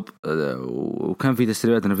العرض وكان في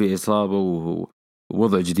تسريبات أنه في إصابة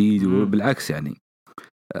ووضع جديد، وبالعكس يعني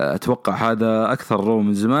أتوقع هذا أكثر رو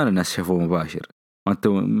من زمان الناس شافوه مباشر.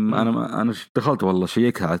 أنا دخلت والله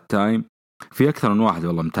شيكها على التايم، في أكثر من واحد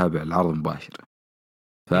والله متابع العرض مباشر،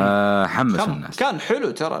 فحمس الناس. كان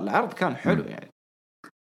حلو ترى العرض، كان حلو يعني.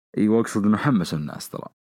 أيوة أقصد إنه حمس الناس ترى،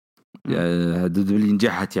 اللي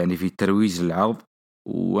نجحت يعني في الترويج للعرض،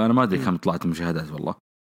 وأنا ما أدري كم طلعت مشاهدات والله،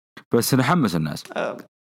 بس أنا حمس الناس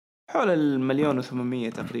حول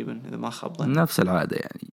 1,800,000 تقريبا إذا ما خاب ظني، نفس العادة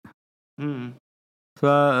يعني.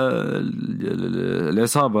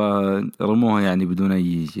 فالعصابة رموها يعني بدون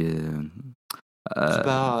أي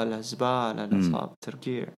زبالة العصابة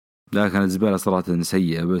ترقيع. لا كانت زبالة صراحة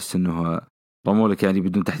سيئة، بس إنه رموا لك يعني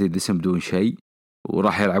بدون تحديد اسم بدون شيء،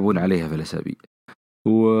 وراح يلعبون عليها في الأسابيع.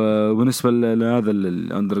 وبالنسبة لهذا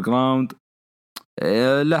الأندرغراوند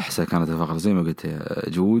لحسة كانت الفقرة زي ما قلت يا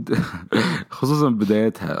جود خصوصا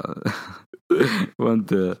بدايتها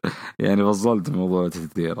وأنت يعني فضلت موضوع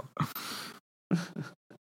تثيرة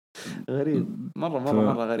غريب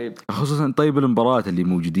مرة غريب، خصوصا طيب المباراة اللي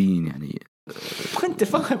موجودين يعني كنت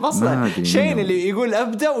فاهم أصلا شين اللي يقول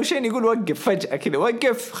أبدأ وشين يقول وقف فجأة كذا،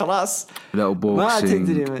 وقف خلاص لا ما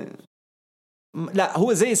تدري لا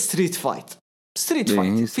هو زي ستريت فايت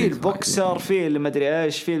في البوكسر في اللي مدري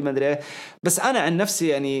ايش في المدري ايش. بس انا عن نفسي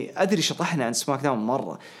يعني ادري شطحنا عن سماكداون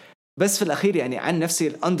مره، بس في الاخير يعني عن نفسي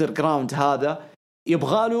الاندرغراوند هذا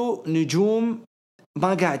يبغاله نجوم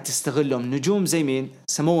ما قاعد تستغلهم، نجوم زي مين؟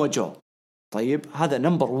 سموا جو. طيب هذا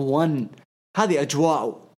نمبر 1، هذه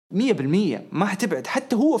اجواءه 100% ما حتبعد.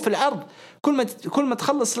 حتى هو في العرض كل ما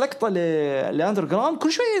تخلص لقطه لاندرغراوند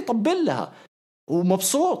كل شويه يطبل لها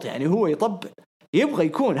ومبسوط، يعني هو يطبل يبغى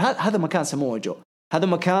يكون هذا مكان سموه جو، هذا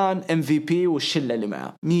مكان MVP والشلة اللي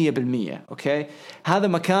معه 100%. أوكي هذا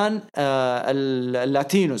مكان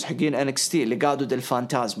اللاتينوس حقين NXT اللي قادوا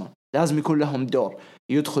الفانتازما لازم يكون لهم دور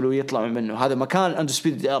يدخلوا ويطلعوا منه. هذا مكان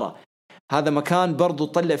Undisputed Era، هذا مكان برضو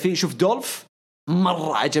طلع فيه. شوف دولف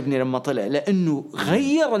مرة عجبني لما طلع لأنه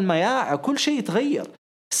غير المياعة، كل شيء يتغير،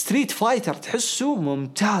 ستريت فايتر تحسه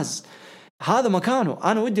ممتاز. هذا مكانه،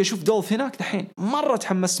 أنا ودي أشوف دولف هناك دحين، مرة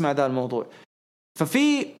تحمست مع ذا الموضوع.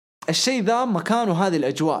 ففي الشيء ذا مكانه هذه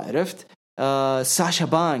الأجواء، عرفت؟ ساشا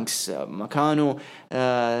بانكس مكانه،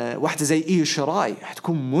 واحدة زي إيو شراي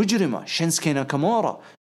حتكون مجرمة، شينسكي ناكامورا.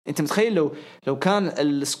 أنت متخيل لو كان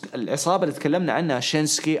العصابة اللي تكلمنا عنها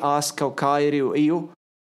شينسكي آسكا وكايري وإيو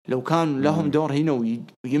لو كان لهم دور هنا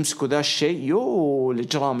ويمسكوا ذا الشيء،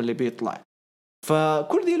 الإجرام اللي بيطلع.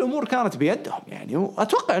 فكل دي الأمور كانت بيدهم يعني،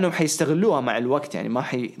 وأتوقع أنهم حيستغلوها مع الوقت يعني،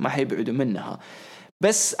 ما حيبعدوا منها.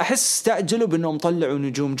 بس أحس استعجلوا بأنهم طلعوا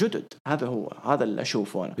نجوم جدد، هذا اللي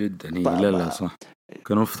أشوفه أنا جدا. لا صح،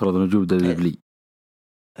 كانوا مفترض نجوم دبلي.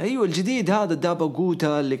 أيوة الجديد هذا دابا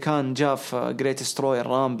جوتا اللي كان جاء في جريتست رويال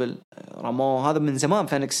رامبل رامو، هذا من زمان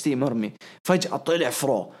في NXT مرمي، فجأة طلع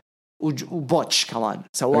فرو وبوتش كمان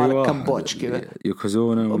سوالك. أيوة كم بوتش كذا،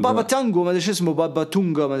 يوكوزونا وبابا تانجو ما أدري شو اسمه، بابا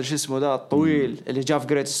تونجا ما أدري شو اسمه، ذا الطويل اللي جاء في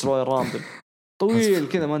جريتست رويال رامبل طويل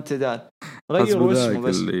كذا ما انت دان، غيروا اسمه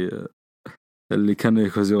بس اللي كان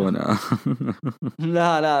يكوزونا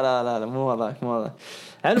لا مو هذاك.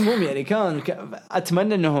 المهم يعني كان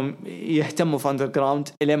أتمنى أنهم يهتموا في أندرغراوند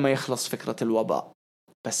إلى ما يخلص فكرة الوباء،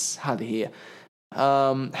 بس هذه هي.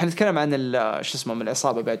 حنتكلم عن شو اسمه من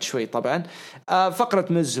العصابة بعد شوي طبعا.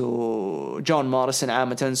 فقرة مز وجون موريسون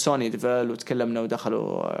عامة سوني ديفل، وتكلمنا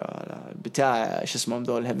ودخلوا بتاع شو اسمه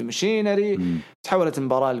ذول هيفي ماشينري. تحولت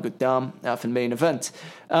المباراة لقدام في المين ايفنت.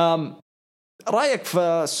 رأيك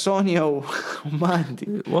في سونيا وما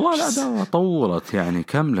عندي والله العداوة طولت يعني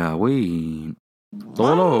كاملة. وين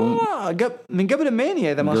طولوه من قبل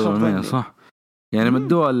المانيا إذا ما خاب ظني صح يعني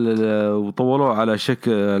مدوها وطولوه على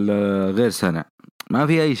شكل غير سنة. ما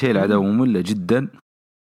في أي شيء. العداوة مملة جدا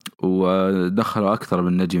ودخلوا أكثر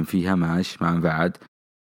من نجم فيها ما بعد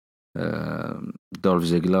دولف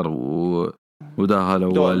زيجلر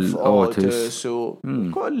ودخلوا الأوتس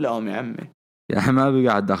كلهم يا عمي يعني ما بقى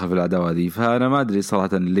قاعد داخل في العداوة دي. فأنا ما أدري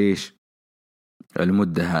صراحة ليش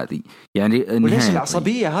المدة هذه يعني وليش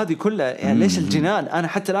العصبية هذه كلها يعني ليش الجنان. أنا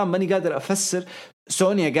حتى الآن ماني قادر أفسر.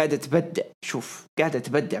 سونيا قاعدة تبدع، شوف قاعدة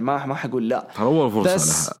تبدع ما حقول لا، أول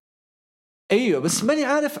فرصة لها. أيوه بس ماني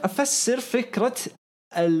عارف أفسر فكرة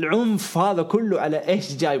العنف هذا كله على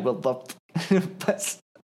إيش جاي بالضبط. بس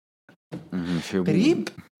غريب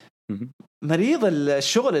مريض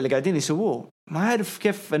الشغل اللي قاعدين يسووه. ما أعرف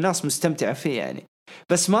كيف الناس مستمتعة فيه يعني.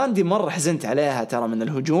 بس ما عندي مرة حزنت عليها ترى من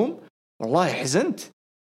الهجوم، والله حزنت.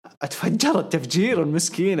 اتفجرت تفجير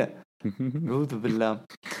المسكينة أعوذ بالله.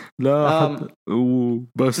 لا حتى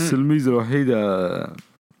بس الميزة الوحيدة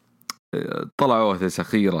طلعوا أوتس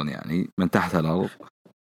أخيرا يعني من تحت الأرض.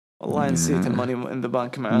 والله نسيت الماني إن ذا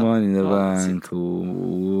بانك معاه ماني إن ذا بانك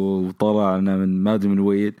وطلعنا من ما أدري من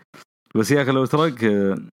وين. بس يا أخي لو ترك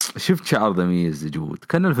شفت شعر دميز جود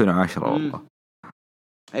كان 2010 والله.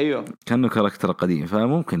 أيوه كأنه كاركتر قديم.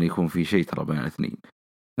 فممكن يكون في شيء ترى بين الاثنين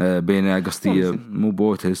بين قصدي مو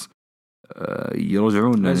بوتس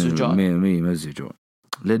يرجعون يمزجون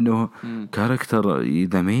لأنه كاركتر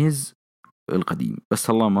يدميز القديم. بس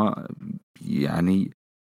الله ما يعني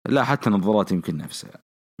لا حتى نظرات يمكن نفسها.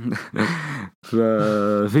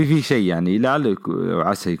 ففي شيء يعني لعل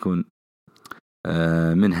وعسى يكون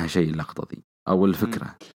منها شيء اللقطة دي أو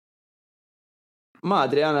الفكرة. ما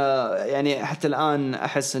أدري أنا يعني حتى الآن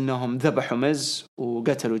أحس أنهم ذبحوا مز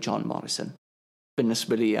وقتلوا جون موريسون.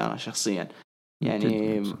 بالنسبة لي أنا شخصيا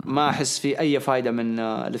يعني ما أحس في أي فايدة من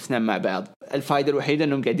الاثنين مع بعض. الفايدة الوحيدة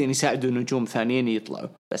أنهم قاعدين يساعدوا نجوم ثانيين يطلعوا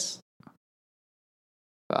بس.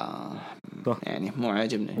 يعني مو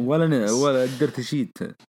عاجبني ولا قدرت شيء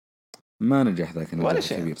ما نجح ذاك ولا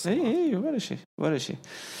شيء. ولا شيء.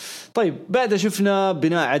 طيب بعد شفنا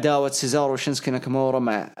بناء عداوة سيزارو وشينسكي ناكامورا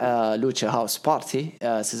مع لوتشا هاوس بارتي.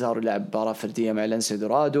 سيزارو لعب مباراة فردية مع لانسي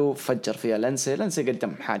دورادو فجر فيها لانسي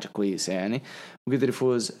قدم حاجة كويسة يعني وقدر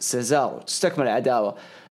يفوز سيزارو. تستكمل العداوة.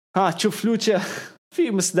 تشوف لوتشا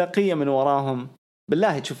في مصداقية من وراهم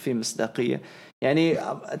بالله. تشوف في مصداقية يعني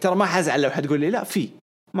ترى ما حزعل لو حتقول لي لا في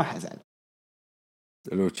ما حزعل.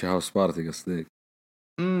 لوتشا هاوس بارتي قصدك؟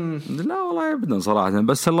 لا والله ابدا صراحة.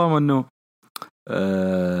 بس اللهم انه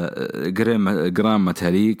جرام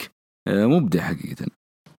متاليك مبدع حقيقة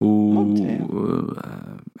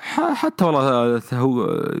حتى والله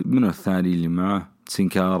هو منو الثاني اللي معه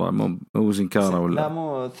سينكارا هو سينكارا ولا لا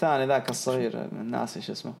مو الثاني ذاك الصغير الناس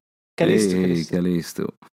ايش اسمه كاليستو.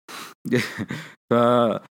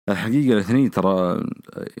 فالحقيقة الاثنين ترى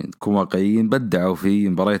كونوا واقعيين بدعوا في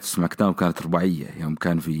مباريات سماكداون كانت رباعية يوم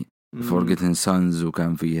كان في فورغتن سانز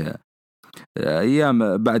وكان فيها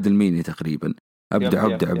أيام بعد الميني تقريبا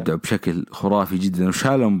أبدع بشكل خرافي جدا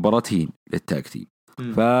وشالوا مباراتين للتاكتيم.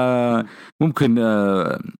 فممكن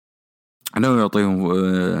أنا يعطيهم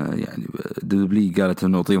يعني دبلي قالت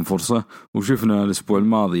إنه نعطيهم فرصة. وشفنا الأسبوع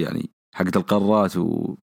الماضي يعني حقت القارات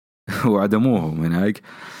وعدموهم هناك.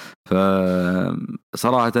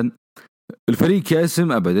 فصراحة الفريق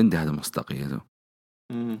كاسم أبدا انتهت مصداقيته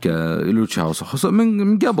كلوتشا هاوس خصوصا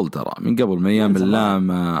من قبل ترى من قبل ما أيام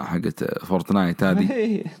اللامة حقت فورتنايت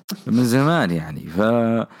هذه من زمان يعني.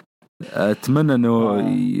 فأتمنى إنه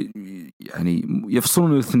يعني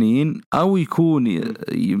يفصلون الاثنين أو يكون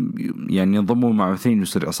يعني ينضمون مع اثنين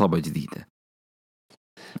يصير عصابة جديدة.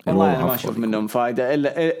 والله أنا ما أشوف منهم فائدة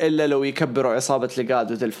إلا لو يكبروا عصابة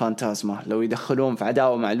ليجادو ذي الفانتازما. لو يدخلون في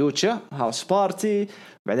عداوة مع لوتشا هاوس بارتي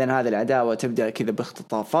بعدين هذه العداوة تبدأ كذا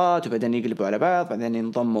باختطافات وبعدين يقلبوا على بعض بعدين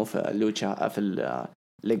ينضموا في لوتشا في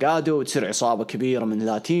ليجادو وتصير عصابة كبيرة من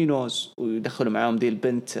لاتينوز ويدخلوا معاهم دي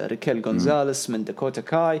البنت ريكيل غونزاليس من داكوتا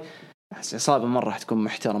كاي. عصابة مرة حتكون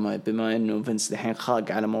محترمة بما إنه فينس دحين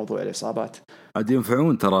خاق على موضوع العصابات. عاد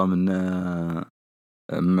ينفعون ترى من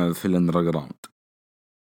في الأندرغراوند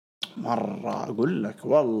مرة أقول لك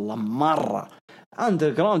والله مرة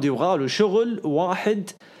أندرغراوند يبغاله شغل واحد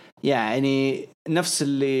يعني نفس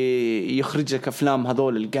اللي يخرج لك أفلام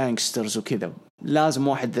هذول الجانجسترز وكذا. لازم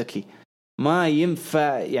واحد ذكي ما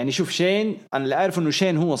ينفع يعني. شوف شين، أنا اللي أعرف إنه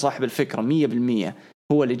شين هو صاحب الفكرة 100%،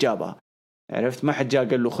 هو اللي جابها، عرفت؟ ما حد جاء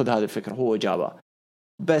قال له خذ هذه الفكرة، هو جابها.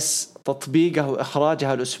 بس تطبيقها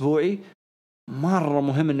وإخراجها الأسبوعي مرة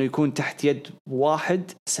مهم إنه يكون تحت يد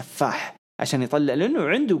واحد سفاح عشان يطلع، لأنه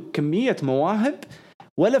عنده كمية مواهب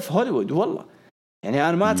ولا في هوليوود والله. يعني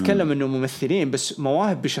أنا ما أتكلم إنه ممثلين بس،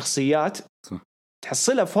 مواهب بشخصيات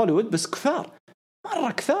تحصلها في هوليوود بس كثار،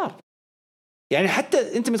 مرة كثار. يعني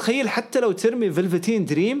حتى أنت متخيل حتى لو ترمي فيلفتين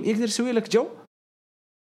دريم يقدر يسوي لك جو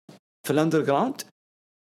في الأندرغراوند،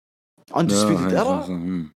 عنده سبيد إرا،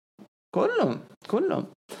 كلهم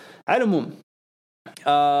على العموم.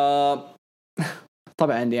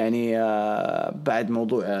 طبعا يعني بعد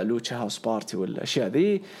موضوع لوتشا هاوس بارتي والأشياء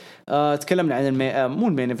ذي، تكلمنا عن مو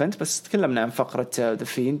المين إيفنت بس، تكلمنا عن فقرة ذا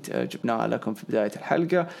فيند جبناها لكم في بداية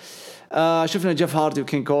الحلقة. شفنا جيف هاردي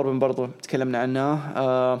وكين كوربن برضو تكلمنا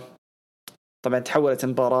عنها. طبعا تحولت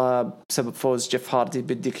المباراة بسبب فوز جيف هاردي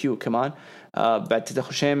بالدي كيو كمان، بعد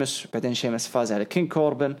تدخل شيمس، بعدين شيمس فاز على كين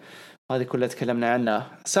كوربن، هذه كلها تكلمنا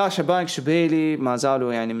عنها. ساشا بانكس وبيلي ما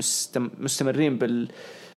زالوا يعني مستمرين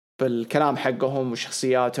بالكلام حقهم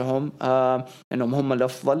وشخصياتهم، انهم هم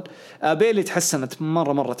الافضل. بيلي تحسنت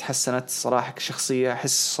مرة تحسنت صراحة كشخصية،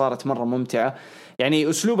 احس صارت مرة ممتعة. يعني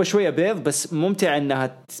اسلوبها شوية بيض بس ممتع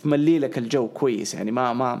انها تملي لك الجو كويس، يعني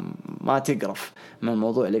ما تقرف من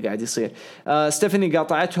الموضوع اللي قاعد يصير. ستيفاني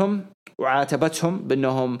قاطعتهم وعاتبتهم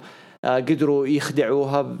بانهم قدروا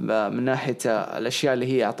يخدعوها من ناحية الاشياء اللي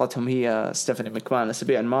هي اعطتهم هي ستيفاني مكمان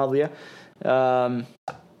الاسابيع الماضية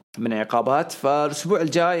من عقابات. فالأسبوع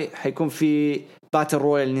الجاي حيكون في باتل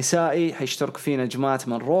رويال نسائي، حيشترك فيه نجمات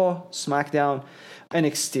من رو، سماكداون،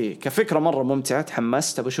 NXT. كفكرة مرة ممتعة،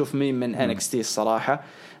 تحمست أبى أشوف مين من NXT الصراحة،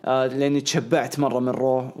 لأني تشبعت مرة من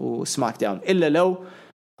رو وسماكداون. إلا لو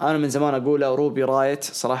أنا من زمان أقول روبي رايت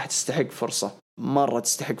صراحة تستحق فرصة، مرة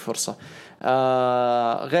تستحق فرصة.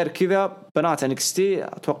 غير كذا بنات NXT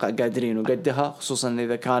أتوقع قادرين وقدها، خصوصا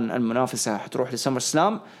إذا كان المنافسة حتروح لسمر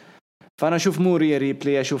سلام. فأنا أشوف موريا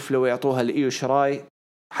ريبلي، أشوف لو يعطوها لإيو شراي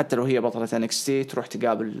حتى لو هي بطلة NXT تروح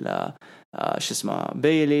تقابل شو اسمه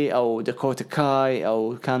بيلي أو داكوتا كاي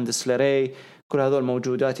أو كانديس ليري، كل هذول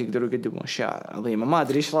موجودات يقدروا يقدموا أشياء عظيمة. ما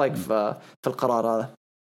أدري إيش رأيك في القرار هذا،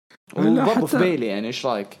 وبرضه في بيلي يعني إيش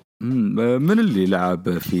رأيك؟ من اللي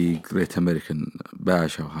لعب في جريت أمريكان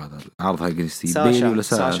باشا وهذا العرض حق NXT؟ بيلي ولا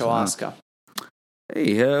ساشا واسكا؟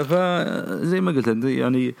 إيه، فزي ما قلت أنت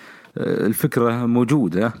يعني الفكرة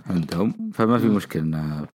موجودة عندهم، فما في مشكلة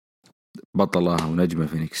أن بطلة ونجمة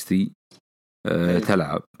في NXT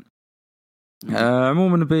تلعب.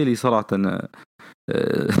 عموما بيلي صراحة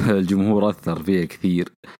الجمهور أثر فيه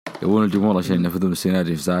كثير، يبون الجمهور عشان ينفذون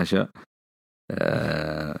السيناريو في ساشا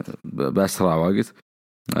بأسرع وقت.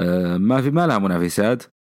 ما لها منافسات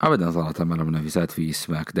أبدا صراحة، ما لها منافسات في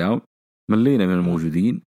سماك داون، ملينا من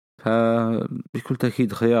الموجودين، فبكل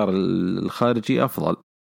تأكيد خيار الخارجي أفضل.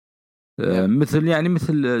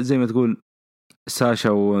 مثل زي ما تقول ساشا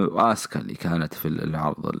وآسكا اللي كانت في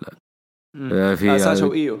العرض في ساشا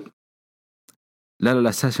وإيو.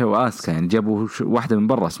 لا ساشا وآسكا يعني جابوا واحدة من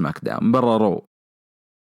برا سماك داون، من برا رو.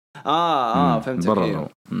 فهمت برا رو.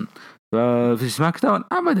 ففي سماك داون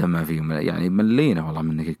أبدا ما فيهم، يعني ملينا والله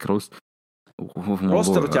من نيكي كروس.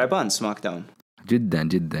 روستر تعبان سماك داون جدا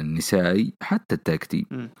جدا نسائي حتى التاكتي.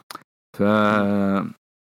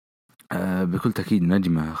 بكل تأكيد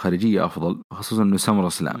نجمة خارجية أفضل، خصوصا إنه سمر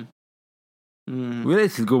سلام.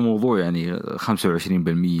 وليت تلقوا موضوع يعني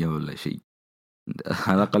 25% ولا شيء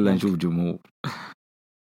على الأقل نشوف جمهور.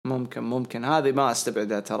 ممكن هذه ما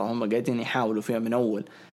استبعدها، ترى هم قاعدين يحاولوا فيها من أول،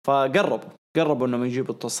 فقربوا إنهم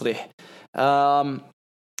يجيبوا التصريح.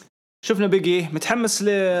 شفنا بيجي متحمس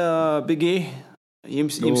لبيجي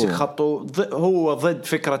يمسك خطه، هو ضد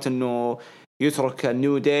فكرة إنه يترك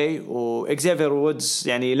نيو داي، وإكزافير وودز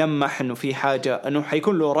يعني لمح إنه في حاجة، إنه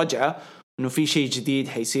حيكون له رجعة، إنه في شيء جديد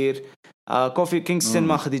حيصير. كوفي كينغستون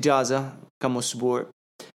ماخذ إجازة كم أسبوع،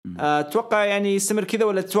 أتوقع يعني يستمر كذا،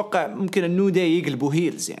 ولا تتوقع ممكن النيو داي يقلبوا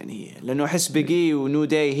هيلز؟ يعني لأنه أحس بيجي ونيو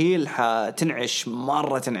داي هيل حتنعش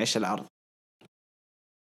العرض.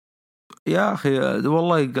 يا أخي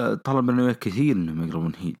والله طلب منه كثير إنهم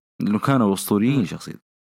يقلبون هيل، لأنه كانوا أسطوريين شخصيا.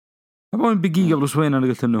 أبغى بيجي قبل شوي أنا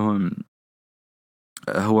قلت إنه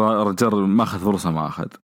هو رجال ما أخذ فرصة، ما أخذ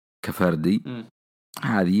كفردي.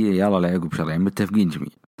 هذه يلا لعقب شرعي متفقين جميع،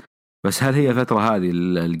 بس هل هي فترة هذه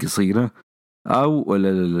القصيرة أو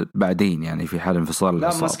ولا بعدين يعني في حال انفصال لا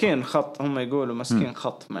مسكين خط، هم يقولوا مسكين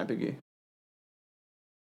خط مع بيجي.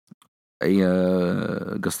 أي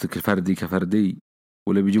قصدك الفردي كفردي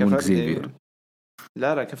ولا بيجيبون إكزافير؟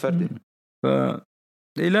 لا كفردي.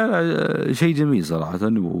 لا شيء جميل صراحة،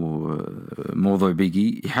 وموضوع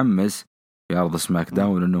بيجي يحمس. في عرض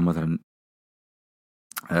سماكداون انه مثلا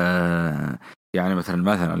يعني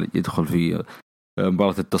مثلا يدخل في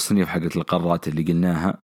مباراة التصنيف حقت القارات اللي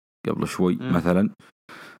قلناها قبل شوي مثلا.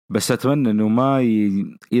 بس اتمنى انه ما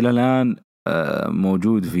الى الان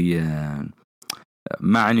موجود في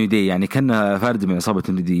مع نيودي، يعني كان فرد من عصابة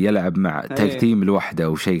نيودي يلعب مع تاج تيم الوحدة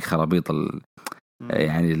أو شيء خرابيط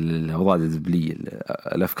يعني الأوضاع الدبلية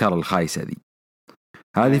الأفكار الخايسة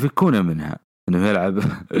هذه فكونا منها، إنه يلعب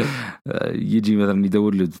يجي مثلا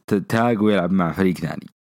يدور له تاج ويلعب مع فريق ثاني.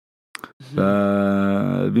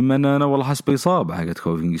 فبما أن أنا والله حسب إصابة حقت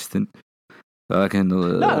كوفي كينغستون، لكن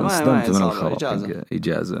اصطدمت من الخراب.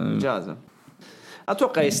 إجازة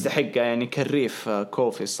أتوقع يستحق يعني كريف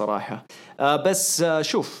كوفي الصراحة. بس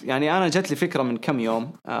شوف يعني أنا جات لي فكرة من كم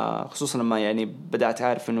يوم، خصوصا لما يعني بدأت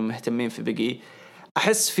أعرف إنهم مهتمين في بيجي.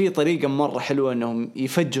 أحس في طريقة مرة حلوة إنهم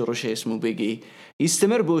يفجروا شيء اسمه بيجي،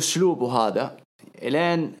 يستمر بأسلوبه هذا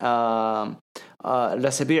إلين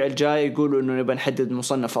الأسابيع الجاية. يقولوا إنه نبى نحدد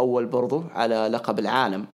مصنف أول برضو على لقب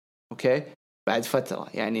العالم، أوكي بعد فترة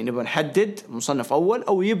يعني نبغى نحدد مصنف أول،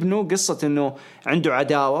 أو يبنوا قصة إنه عنده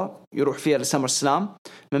عداوة يروح فيها لسمر سلام،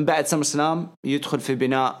 من بعد سمر سلام يدخل في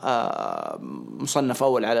بناء مصنف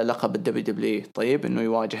أول على لقب الدبليو دبليو. طيب إنه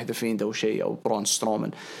يواجه ذا فيند أو شيء أو برون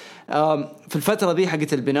سترومان. في الفترة ذي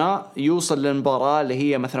حقت البناء يوصل للمباراة اللي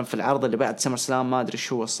هي مثلا في العرض اللي بعد سمر سلام، ما أدري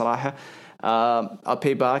شو الصراحة،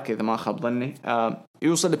 باي باك إذا ما خاب ظني.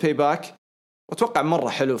 يوصل لباي باك وأتوقع مرة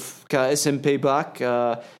حلو كاسم باي باك.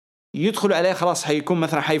 يدخلوا عليه خلاص حيكون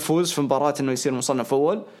مثلا حيفوز في مباراة انه يصير مصنف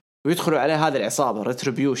اول، ويدخلوا عليه هذا العصابة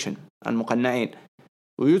ريتريبيوشن المقنعين،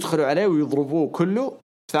 ويدخلوا عليه ويضربوه كله.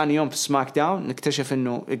 ثاني يوم في سماك داون نكتشف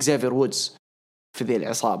انه إكزافير وودز في ذي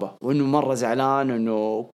العصابة، وانه مرة زعلان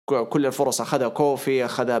انه كل الفرص اخذها كوفي،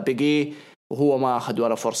 اخذها بيجي، وهو ما اخذ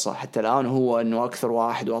ولا فرصة حتى الان. هو انه اكثر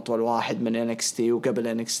واحد واطول واحد من NXT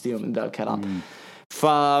وقبل NXT ومن ذا الكلام.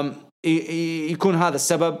 يكون هذا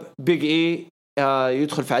السبب بيج اي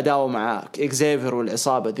يدخل في عداوة مع إكزافير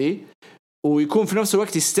والعصابة دي، ويكون في نفس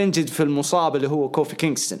الوقت يستنجد في المصاب اللي هو كوفي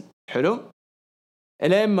كينغستون. حلو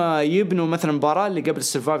الين ما يبنوا مثلا مباراة اللي قبل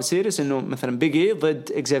السيرفايف سيريس انه مثلا بيجي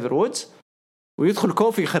ضد إكزافير وودز، ويدخل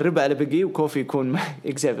كوفي يخربها على بيجي، وكوفي يكون مع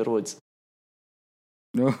إكزافير وودز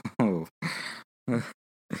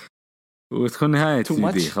وتكون نهاية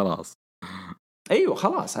دي خلاص. ايوه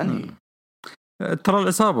خلاص انهي. ترى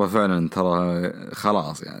العصابة فعلا ترى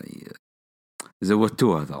خلاص يعني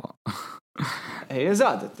زودتوها ترى. هي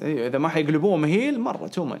زادت. ايوه اذا ما حيقلبوه مهيل مرة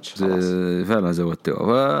تو ماتش خلاص فعلا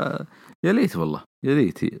زودتوها. يا ليت والله يا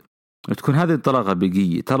ليت تكون هذه الطلاقة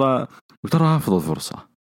بقية. ترى أفضل فرصة.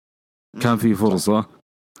 كان في فرصة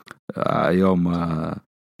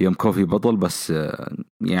يوم كوفي بطل، بس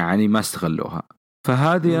يعني ما استغلوها.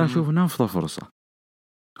 فهذه أنا أشوف إنها أفضل فرصة.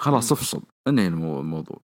 خلاص افصل انهي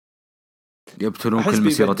الموضوع. يبتلون كل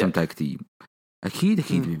مسيرتهم تاكتيم. أكيد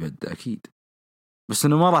بيبدأ أكيد، بس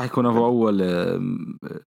إنه ما راح يكون أول،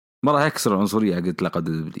 ما راح يكسر العنصرية قلت لقد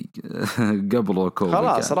بدي قبل كوفي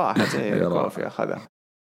خلاص راحت. كوفي أخذها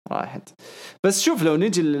راحت. بس شوف لو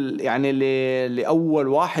نجي يعني اللي أول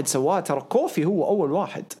واحد سواه، ترى كوفي هو أول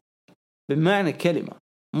واحد بمعنى الكلمة.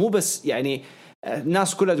 مو بس يعني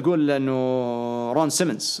الناس كلها تقول إنه رون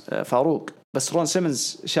سيمنز فاروق، بس رون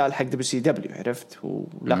سيمنز شال حق WCW عرفت،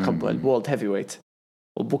 ولقب الوورلد هيفي ويت.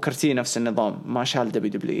 وبوكرتي نفس النظام، ما شال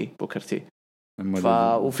WWE بوكرتي.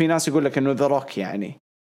 وفي ناس يقول لك إنه ذا روك، يعني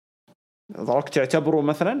ذا روك تعتبره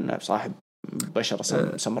مثلا صاحب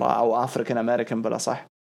بشرة سمراء أو أفريكان أمريكان بلا صح،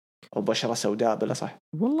 أو بشرة سوداء بلا صح.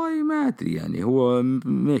 والله ما أدري يعني هو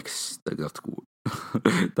ميكس تقدر تقول.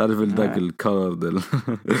 تعرف ذاك الكارد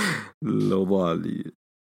الأوضاع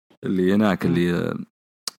اللي هناك اللي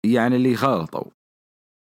يعني اللي خالطوا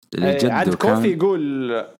اللي جد.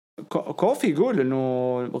 كوفي يقول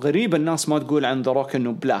إنه غريب الناس ما تقول عن ذا روك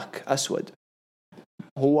إنه بلاك أسود،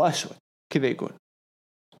 هو أسود كذا يقول.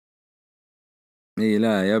 إيه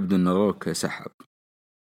لا يبدو إن روك سحب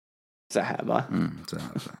سحب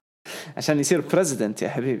عشان يصير بريزيدنت يا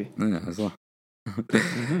حبيبي. صح.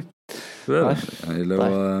 يعني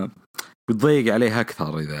لو بتضيق عليه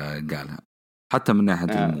أكثر إذا قالها، حتى من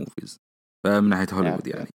ناحية الموفيز، من ناحية هوليوود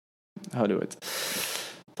يعني هوليوود.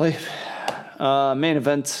 طيب مين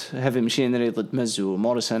إيفنت هيفي ماشينري ضد مز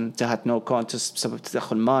وموريسون، انتهت نو كونتست بسبب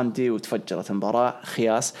تدخل ماندي وتفجرت المباراة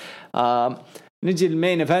خياس. نجي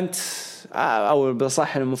المين إيفنت، أو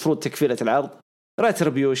بصح المفروض تكفيلة العرض.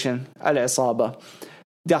 ريتريبيوشن العصابة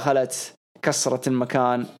دخلت كسرت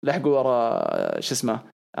المكان، لحقوا ورا شو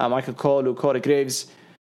اسمه مايكل كول وكوري جريفز،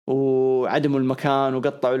 وعدموا المكان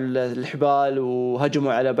وقطعوا الحبال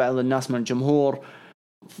وهجموا على بعض الناس من الجمهور،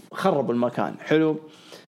 خربوا المكان. حلو.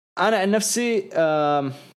 أنا عن نفسي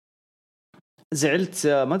زعلت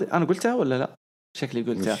انا قلتها ولا لا؟ شكلي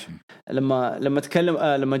قلتها. لما تكلم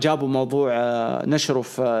لما جابوا موضوع نشروا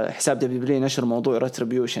في حساب دبليو نشر موضوع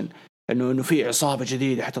ريتريبيوشن انه في عصابه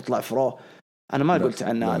جديده حتطلع في رو. انا ما قلت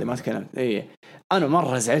عنها هذه، ما تكلمت. ايه انا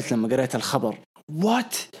مره زعلت لما قريت الخبر.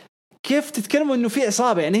 وات، كيف تتكلموا انه في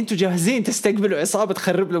عصابه؟ يعني انتم جاهزين تستقبلوا عصابه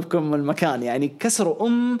تخرب لكم المكان؟ يعني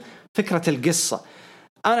كسروا فكره القصه.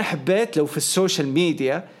 انا حبيت لو في السوشيال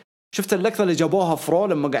ميديا شفت اللقطه اللي جابوها في رو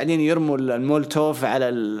لما قاعدين يرموا المولتوف على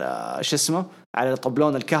شو اسمه، على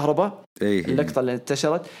طبلون الكهرباء. اللقطه اللي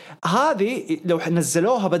انتشرت هذه لو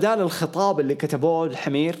نزلوها بدال الخطاب اللي كتبوه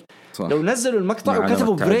الحمير، لو نزلوا المقطع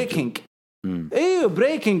وكتبوا بريكنج. ايوه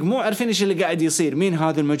بريكنج، مو عارفين ايش اللي قاعد يصير، مين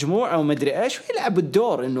هذا المجموعه ومدري ايش، ويلعب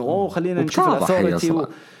الدور انه خلينا نشوف الاثوريتي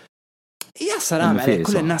يا سلام عليك،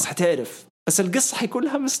 كل الناس حتعرف، بس القصه حيكون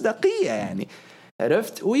لها مصداقيه يعني،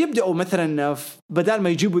 عرفت؟ ويبدأوا مثلا بدال ما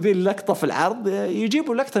يجيبوا ذي اللقطة في العرض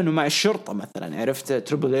يجيبوا لقطة انه مع الشرطة مثلا، عرفت؟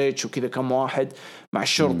 تريبل اتش وكذا كم واحد مع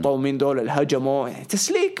الشرطة ومين دول الهجموا، يعني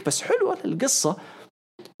تسليك بس حلوة القصة.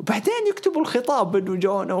 وبعدين يكتبوا الخطاب انه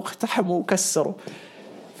جونا واقتحموا وكسروا،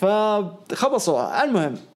 فخبصوا.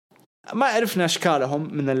 المهم ما عرفنا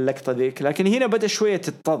اشكالهم من اللقطة ذيك، لكن هنا بدأ شوية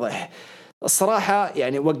تتضح الصراحة.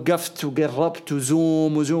 يعني وقفت وقربت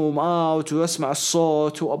وزوم اوت واسمع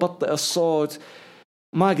الصوت وابطئ الصوت،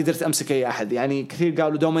 ما قدرت أمسك أي أحد. يعني كثير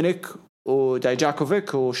قالوا دومينيك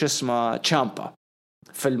ودايجاكوفيك وش اسمه تشامبا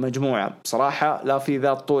في المجموعة، بصراحة لا في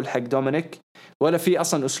ذات طول حق دومينيك، ولا في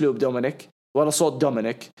أصلا أسلوب دومينيك، ولا صوت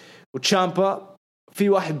دومينيك. وتشامبا في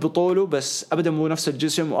واحد بطوله بس أبدا مو نفس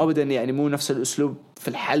الجسم، وأبدا يعني مو نفس الأسلوب في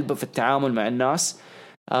الحلبة في التعامل مع الناس.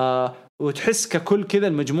 وتحس ككل كذا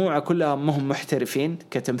المجموعة كلها مهم محترفين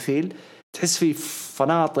كتمثيل، تحس في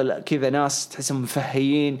فناطل كذا ناس تحسهم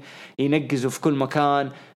مفهيين ينقزوا في كل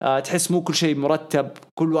مكان. تحس مو كل شيء مرتب،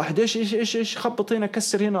 كل واحد إيش خبط هنا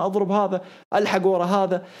كسر هنا أضرب هذا ألحق ورا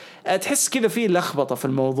هذا. تحس كذا في لخبطة في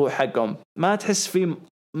الموضوع حقهم، ما تحس في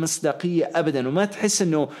مصداقية أبدا، وما تحس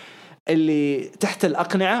إنه اللي تحت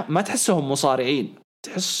الأقنعة ما تحسهم مصارعين،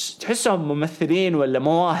 تحسهم ممثلين ولا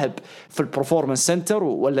مواهب في البرفورمانس سنتر،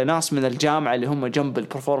 ولا ناس من الجامعة اللي هم جنب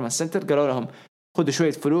البرفورمانس سنتر قالوا لهم خذوا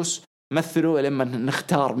شوية فلوس مثلوا لما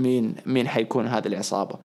نختار مين حيكون هذه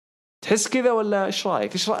العصابة. تحس كذا ولا ايش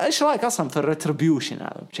رايك؟ ايش رايك اصلا في الريتريبيوشن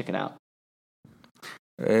هذا بشكل عام؟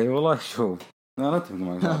 اي والله شوف انا اتفق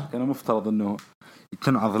معك. كان مفترض انه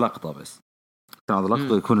تنعرض لقطة، بس تنعرض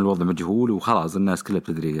لقطة يكون الوضع مجهول وخلاص الناس كلها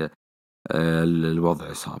بتدري الوضع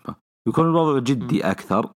عصابة، يكون الوضع جدي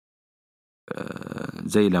أكثر.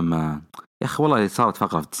 زي لما يا أخي والله صارت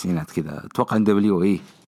فقرة في التسعينات كذا، أتوقع إن WWE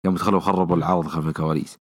يوم دخلوا خربوا العرض خلف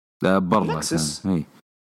الكواليس. لا برا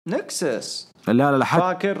نكسس لا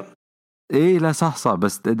فاكر إيه لا صح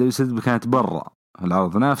بس كانت برا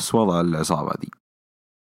العرض نفس وضع العصابة دي.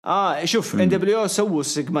 شوف NWO سووا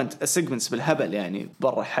سيجمنتس بالهبل يعني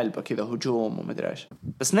برا حلبة كذا هجوم ومدري ايش،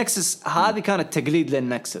 بس نكسس هذه كانت تقليد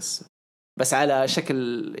للنكسس بس على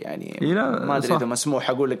شكل يعني ما ادري اذا مسموح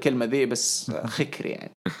اقول الكلمه ذي بس خكر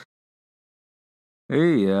يعني.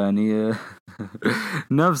 ايه يعني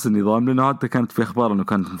نفس النظام، لانه حتى كانت في اخبار انه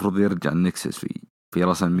كان المفروض يرجع النكسس في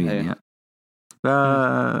راس المينيا.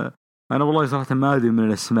 انا والله صراحه ما ادري من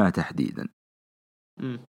الاسماء تحديدا.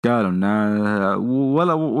 قالوا انه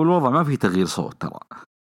والوضع ما في تغيير صوت ترى،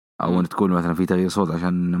 او ان تقول مثلا في تغيير صوت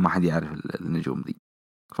عشان ما حد يعرف النجوم دي،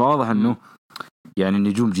 فواضح انه يعني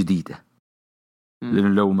نجوم جديده. لأنه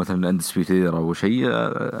لو مثلا اندسبيوتد او شيء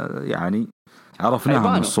يعني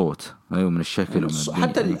عرفناها من الصوت، ايوه من الشكل ومن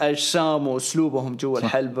حتى الاجسام واسلوبهم جوا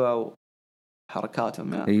الحلبه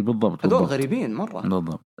وحركاتهم يعني. اي بالضبط هذول غريبين مره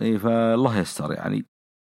بالضبط. اي فالله يستر يعني.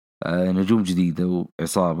 نجوم جديده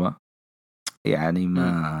وعصابه يعني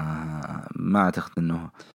ما اعتقد انه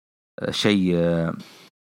شيء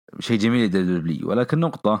جميل للدبليو. ولكن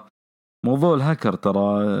نقطه موضوع الهاكر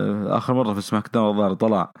ترى اخر مره في سماكداون الظاهر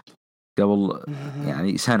طلع قبل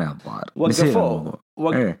يعني سنة الظاهر وقفوه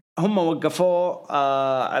هم وقفوه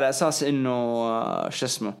على أساس إنه شو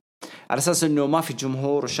اسمه، على أساس إنه ما في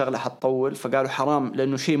جمهور والشغلة حتطول، فقالوا حرام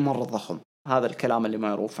لأنه شيء مرة ضخم. هذا الكلام اللي ما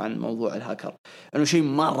يعرف عن موضوع الهاكر إنه شيء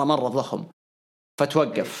مرة ضخم،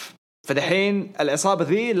 فتوقف. فدحين العصابة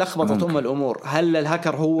ذي لخبطت الأمور. هل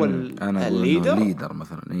الهاكر هو الليدر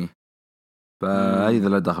مثلا؟ إيه فأيضا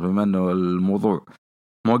لا دخل، بما إنه الموضوع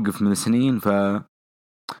موقف من سنين، فهذه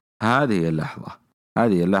هي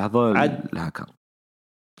اللحظة الهاكر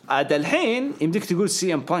عاد الحين يمديك تقول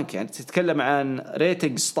سي ام بانك، يعني تتكلم عن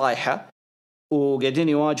ريتنجز طايحة وقاعدين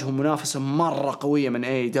يواجهوا منافسة مرة قوية من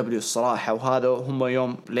AEW الصراحة، وهذا هم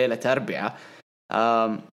يوم ليلة أربعة.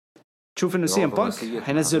 تشوف إنه سي ام بانك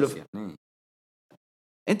حينزلوا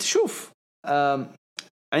انت شوف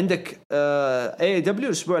عندك اي دبليو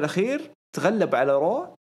الاسبوع الاخير تغلب على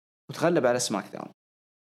رو وتغلب على سماك داون،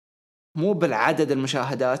 مو بالعدد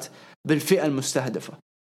المشاهدات، بالفئة المستهدفة.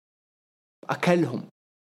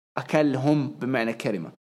 أكلهم بمعنى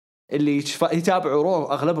كلمة. اللي يتابعوا رو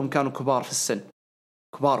أغلبهم كانوا كبار في السن،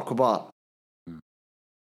 كبار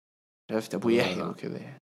عرفت أبو يحيى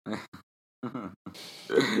وكذا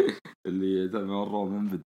اللي يتابعوا رو من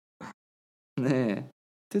بد.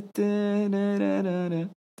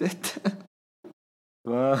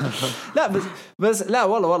 لا بس لا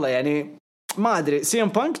والله يعني ما أدري. سي ام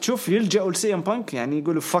بانك تشوف يلجأوا لسي ام بانك، يعني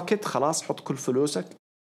يقولوا فكت خلاص حط كل فلوسك.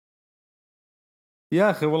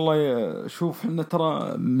 يا أخي والله شوف إحنا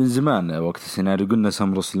ترى من زمان وقت السيناريو قلنا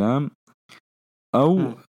سمر سلام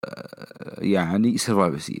أو يعني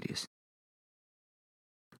سيرفايفر سيريس.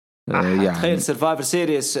 يعني تخيل سيرفايفر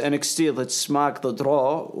سيريس NXT ضد سماك ضد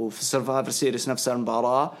رو، وفي سيرفايفر سيريس نفس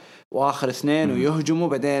المباراة وآخر اثنين ويهجموا،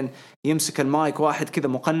 بعدين يمسك المايك واحد كذا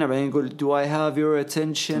مقنع بعدين يقول do I have your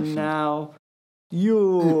attention now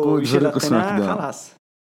يشيل القناع،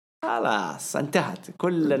 خلاص انتهت.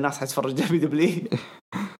 كل الناس حتتفرج دبليو.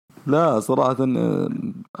 لا صراحة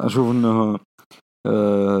أشوف أنه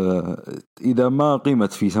إذا ما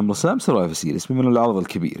قيمت في سمر سلام سيرفايفر سيريس من العرض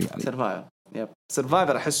الكبير يعني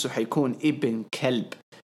سيرفايفر أحسه حيكون ابن كلب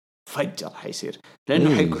فجر حيصير،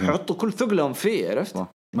 لأنه حيحطوا كل ثقلهم فيه، عرفت؟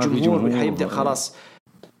 الجمهور حيبدأ خلاص.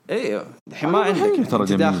 ايوه الحين ما عندك ترى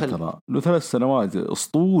جميل، ترى له 3 سنوات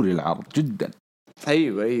أسطوري العرض جدا.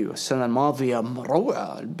 ايوه السنة الماضية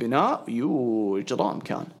روعة البناء جرام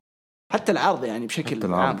كان، حتى العرض يعني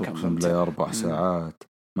بشكل عام كان ممتع. 4 ساعات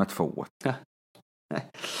ما تفوت.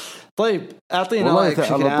 طيب أعطينا رأيك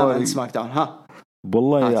بشكل عام عن سماك داون.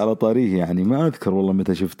 والله على طاريه يعني ما أذكر والله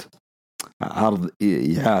متى شفت عرض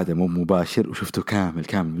إعادة مو مباشر وشفته كامل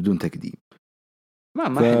بدون تقديم. ما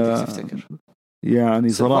عندك تفتكر يعني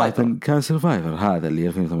صراحة كان سيرفايفر هذا اللي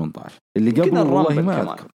 2018 اللي قبل والله ما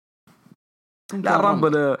أذكر. لا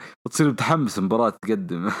الرامبل تصير متحمس مباراة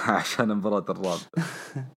تقدم عشان مباراة الرامبل.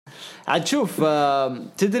 عاد شوف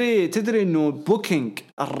تدري إنه بوكينج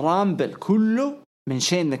الرامبل كله من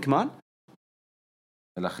شين نكمان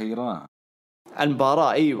الأخيرة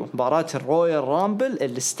المباراة. أيوة مباراة الرويال رامبل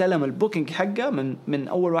اللي استلم البوكينج حقه من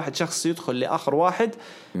أول واحد شخص يدخل لآخر واحد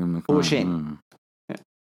هو شين.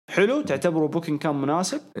 حلو، تعتبره بوكينج كان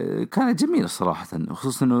مناسب؟ كان جميل صراحة،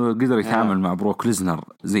 خصوصا إنه قدر يتعامل مع بروك ليزنر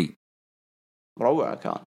زي روعة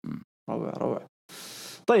كان روعة.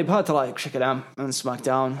 طيب هات رأيك بشكل عام عن سماك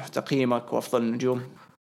داون، تقييمك وأفضل النجوم.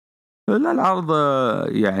 لا العرض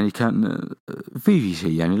يعني كان في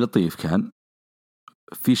شيء يعني لطيف، كان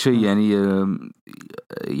في شيء يعني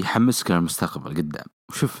يحمسك للمستقبل قدام.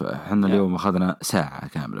 وشوف احنا اليوم أخذنا ساعة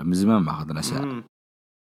كاملة، من زمان ما أخذنا ساعة.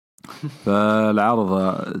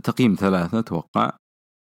 فالعرض تقييم 3 أتوقع.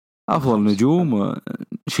 أفضل نجوم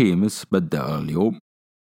شيمس بدأ اليوم،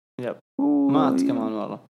 مات كمان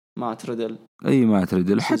والله، ما تردل ما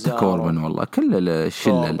تردل حتى كوربن والله كل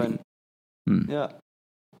الشلة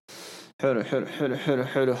اللي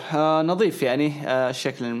حلو نظيف يعني.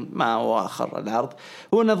 شكل ما هو آخر العرض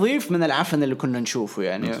هو نظيف من العفن اللي كنا نشوفه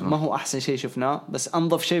يعني ما هو أحسن شيء شفناه، بس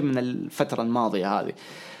أنظف شيء من الفترة الماضية هذه.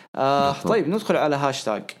 طيب ندخل على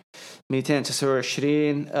هاشتاج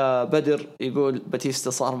 229. بدر يقول باتيستا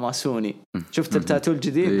صار ماسوني. شفت التاتو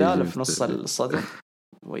الجديد ذا في نص الصدر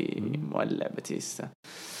مولع باتيستا.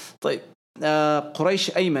 طيب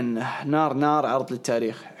قريش أيمن نار عرض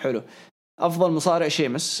للتاريخ حلو. أفضل مصارع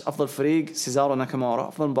شيمس، أفضل فريق سيزارو ناكامورا،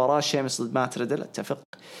 أفضل مباراة شيمس ضد مات ريدل اتفق.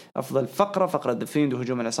 أفضل فقرة دفيند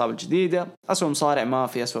وهجوم العصابة الجديدة. أسوأ مصارع ما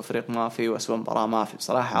في، أسوأ فريق ما في، وأسوأ مباراة ما في.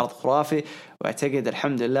 بصراحة عرض خرافي، وأعتقد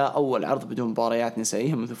الحمد لله أول عرض بدون مباريات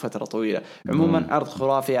نسائية منذ فترة طويلة. عموما عرض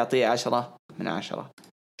خرافي، أعطيه 10 من 10.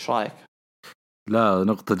 إيش رأيك؟ لا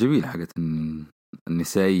نقطة جميلة حقت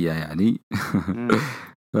النسائية يعني.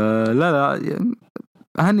 لا يعني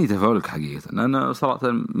هني تفاعلك حقيقة. أنا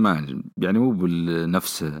صراحة ما يعني مو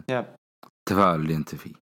بالنفس التفاعل اللي أنت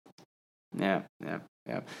فيه.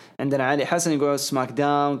 عندنا علي حسن يقول سماك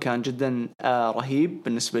داون كان جدا رهيب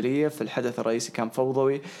بالنسبة لي. في الحدث الرئيسي كان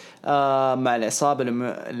فوضوي مع العصابة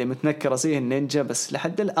اللي متنكرة زي النينجا، بس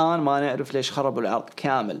لحد الآن ما نعرف ليش خربوا العرض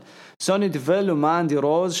كامل. سوني ديفيل وماندي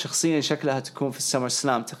روز شخصيا شكلها تكون في السمر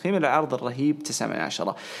سلام. تقييم العرض الرهيب 9 من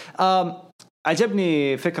 10.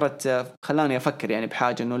 عجبني فكرة، خلاني أفكر يعني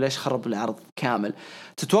بحاجة إنه ليش خرب العرض كامل.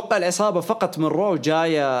 تتوقع العصابة فقط من رو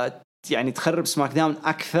جاية يعني تخرب سماك داون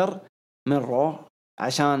أكثر من رو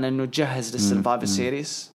عشان إنه تجهز للسرفايفر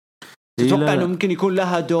سيريس؟ تتوقع إنه ممكن يكون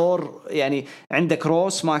لها دور يعني عندك رو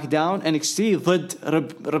سماك داون NXT ضد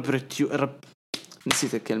رب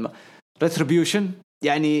نسيت الكلمة ريتريبيوشن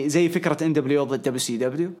يعني زي فكرة NWO ضد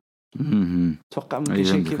WCW. أتوقع ممكن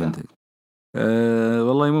شيء كذا.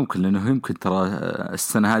 والله ممكن، لأنه يمكن ترى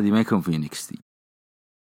السنة هذه ما يكون في NXT.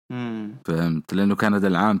 فهمت، لأنه كان هذا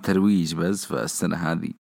العام ترويج بس، فالسنة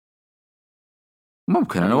هذه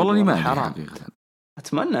ممكن. أنا والله ما أدري حقيقة.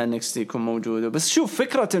 أتمنى NXT يكون موجودة، بس شوف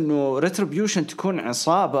فكرة إنه ريتريبيوشن تكون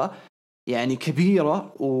عصابة يعني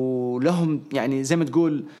كبيرة ولهم يعني زي ما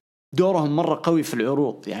تقول دورهم مرة قوي في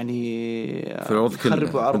العروض، يعني في العروض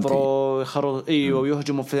يخربوا عرض رو، أيوة،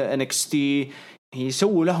 ويهجموا في NXT،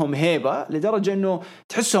 يسووا لهم هيبة لدرجة إنه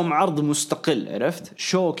تحسهم عرض مستقل، عرفت؟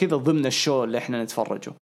 شو كذا ضمن الشو اللي إحنا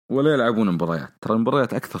نتفرجه. ولا يلعبون مباريات، ترى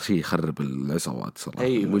المباريات أكثر شيء يخرب العصابات صراحة.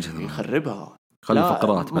 أيوة يخربها، خلي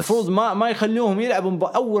فقرات بس. مفروض ما يخلوهم يلعبوا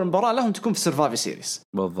أول مباراة لهم تكون في سيرفايفر سيريس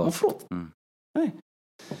بالضبط. مفروض.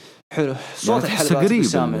 حلو. صوت يعني الحلقة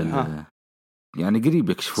قريب يعني قريب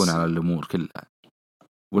يكشفون على الأمور كلها،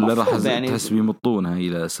 ولا راح يعني تحس بيمطونها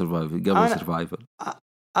إلى سيرفايفر قبل سيرفايفر؟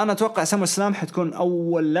 أنا أتوقع سمر سلام حتكون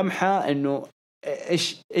أول لمحة إنه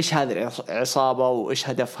إيش هذه العصابة وإيش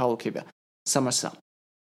هدفها وكذا. سمر سلام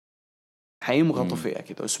حيمغطوا فيها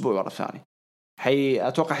كذا أسبوع ورا ثاني.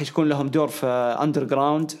 أتوقع حيكون لهم دور في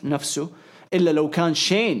أندرغراوند نفسه، إلا لو كان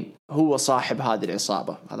شين هو صاحب هذه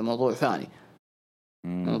العصابة، هذا موضوع ثاني.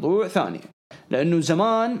 موضوع ثاني، لأنه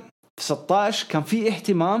زمان في 16 كان في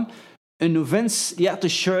اهتمام إنه فينس يعطي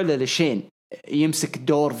الشعلة لشين يمسك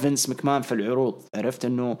دور فينس مكمان في العروض، عرفت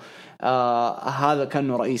إنه هذا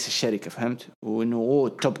كأنه رئيس الشركة، فهمت؟ وإنه هو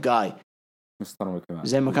توب جاي مستر مكمان،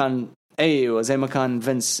 زي ما كان. أيوة زي ما كان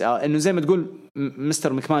فينس، إنه زي ما تقول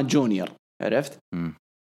مستر مكمان جونيور، عرفت؟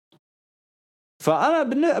 فأنا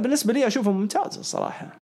بالنسبة لي أشوفه ممتاز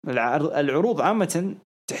الصراحة. العروض عامة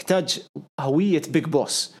تحتاج هوية بيج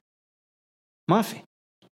بوس، ما في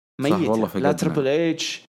ميت لا تريبل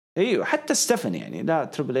اتش، ايوه حتى ستيفاني، يعني لا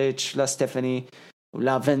تريبل اتش لا ستيفاني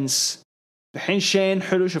ولا فينس. الحين شين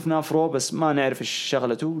حلو شفناه في رو، بس ما نعرف ايش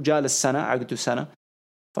شغلته، جالس سنة عقده سنة،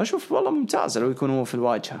 فاشوف والله ممتاز لو يكون هو في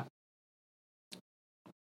الواجهة.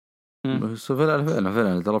 بس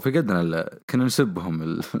فعلا ترى فقدنا كنا نسبهم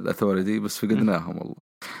الأثوريتي، بس فقدناهم والله.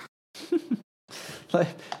 طيب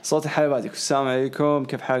صوت حبايبكم، السلام عليكم،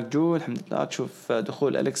 كيف حالك جو؟ الحمد لله. تشوف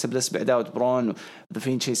دخول أليكس بلس بعداوة برون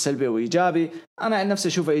وضفين شيء سلبي وإيجابي؟ أنا عن نفسي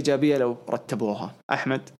أشوفها إيجابية لو رتبوها.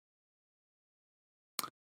 أحمد؟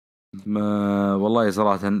 ما والله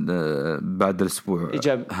صراحة بعد الأسبوع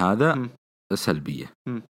هذا سلبية.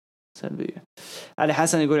 سلبية. علي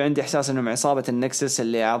حسن يقول عندي إحساس أنهم عصابة النكسس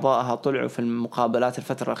اللي أعضائها طلعوا في المقابلات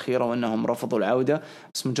الفترة الأخيرة وأنهم رفضوا العودة،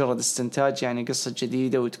 بس مجرد استنتاج، يعني قصة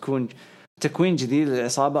جديدة وتكون تكوين جديد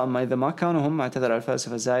للعصابة. أما إذا ما كانوا هم اعتذروا على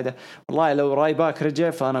الفلسفة الزايدة. والله لو راي باك رجع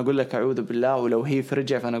فأنا أقول لك أعوذ بالله، ولو هيث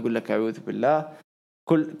رجع فأنا أقول لك أعوذ بالله.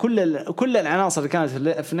 كل العناصر اللي كانت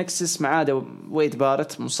في نكسس ما عدا ويد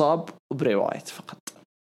بارت مصاب وبري وايت فقط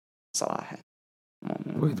صراحة.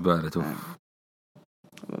 ويد بارت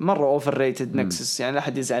مرة اوفر ريتد نكسس، يعني لا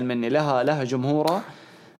أحد يزعل مني، لها جمهورة،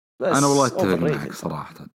 بس أنا والله اتفق معك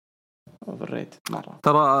صراحة. اوفر ريتد مرة.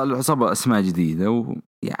 ترى العصابة اسماء جديدة،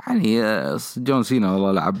 ويعني جون سينا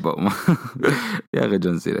والله لعبه يا أخي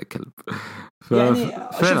جون سينا كلب.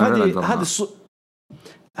 يعني شوف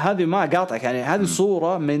هذه ما قاطعك، يعني هذه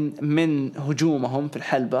صورة من هجومهم في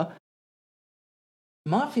الحلبة.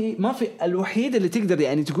 ما في الوحيد اللي تقدر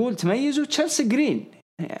يعني تقول تميزه تشيلسي جرين،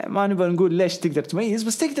 يعني ما نبغى نقول ليش تقدر تميز،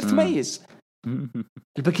 بس تقدر تميز.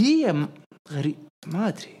 البقية غريب، ما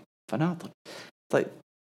أدري، فناطر. طيب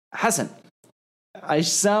حسن،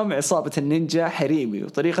 أجسام عصابة النينجا حريمي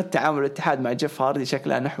وطريقة تعامل الاتحاد مع جيف هاردي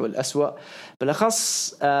شكلها نحو الأسوأ،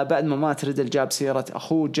 بالأخص بعد ما مات ريدل جاب سيرة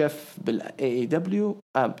أخوه جيف بالAEW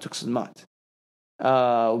بتقصد مات.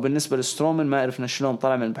 وبالنسبة لسترومان ما عرفنا شلون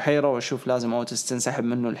طلع من البحيرة، وأشوف لازم أوتس تنسحب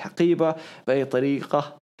منه الحقيبة بأي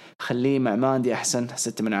طريقة، خليه مع ماندي أحسن.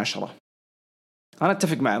 6/10. أنا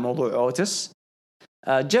أتفق مع موضوع أوتس.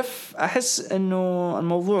 جيف أحس إنه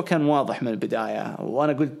الموضوع كان واضح من البداية،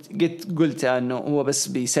 وأنا قلت إنه هو بس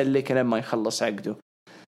بيسلك لما يخلص عقده.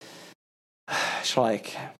 إيش رأيك؟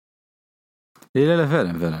 لا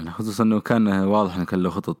فعلا خصوصا إنه كان واضح إنه كان له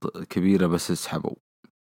خطط كبيرة بس يسحبوا.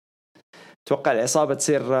 توقع العصابة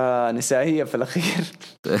تصير نسائية في الأخير؟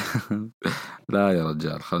 لا يا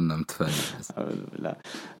رجال خلنا متفاهم. لا.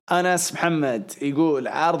 أنس محمد يقول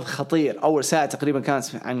عرض خطير، أول ساعة تقريبا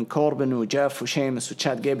كانت عن كوربن وجاف وشيمس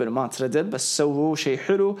وتشاد جيبل ومات ريدل، بس سووا شيء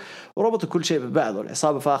حلو وربطوا كل شيء ببعضه.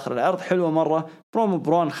 العصابة في آخر العرض حلوة مرة، برومو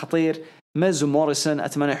برون خطير، ميز وموريسون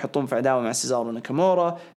أتمنى يحطون في عداوة مع سيزارو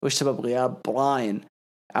وناكامورا. وإيش سبب غياب براين؟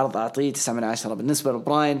 عرض أعطيه 9/10. بالنسبة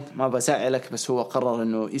لبراين ما بزعلك، بس هو قرر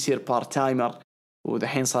إنه يصير بارت تايمر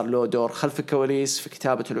ودحين صار له دور خلف الكواليس في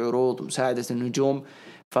كتابة العروض ومساعدة النجوم.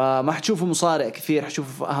 فما حتشوفوا مصارع كثير،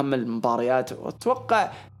 حتشوفوا في أهم المباريات،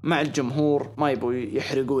 وأتوقع مع الجمهور ما يبغوا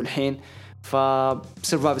يحرقوا الحين.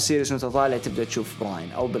 فسيرفايفر سيريس وانت طالع تبدأ تشوف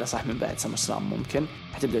براين، أو بالأصح من بعد سمر سلام ممكن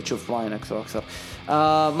حتبدأ تشوف براين أكثر وأكثر.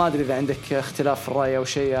 ما أدري إذا عندك اختلاف في الرأي أو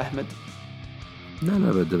شيء يا أحمد. لا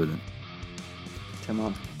أبدا.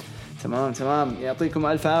 تمام. يعطيكم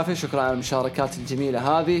ألف عافية، شكرا على المشاركات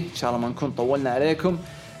الجميلة هذه، إن شاء الله ما نكون طولنا عليكم.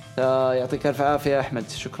 يعطيك ألف عافية يا أحمد،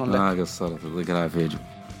 شكرا لك. لا قصرت، يعطيك العافية.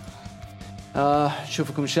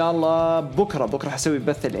 نشوفكم إن شاء الله بكرة حسوي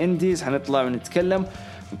بث الإنديز، حنطلع ونتكلم.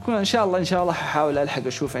 يكون إن شاء الله ححاول ألحق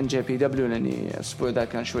أشوف NJPW لأني الأسبوع ذا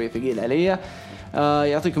كان شوية ثقيل علي.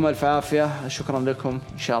 يعطيكم ألف عافية، شكرا لكم،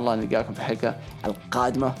 إن شاء الله نلقاكم في الحلقة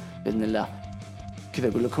القادمة بإذن الله. كذا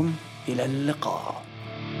أقول لكم إلى اللقاء.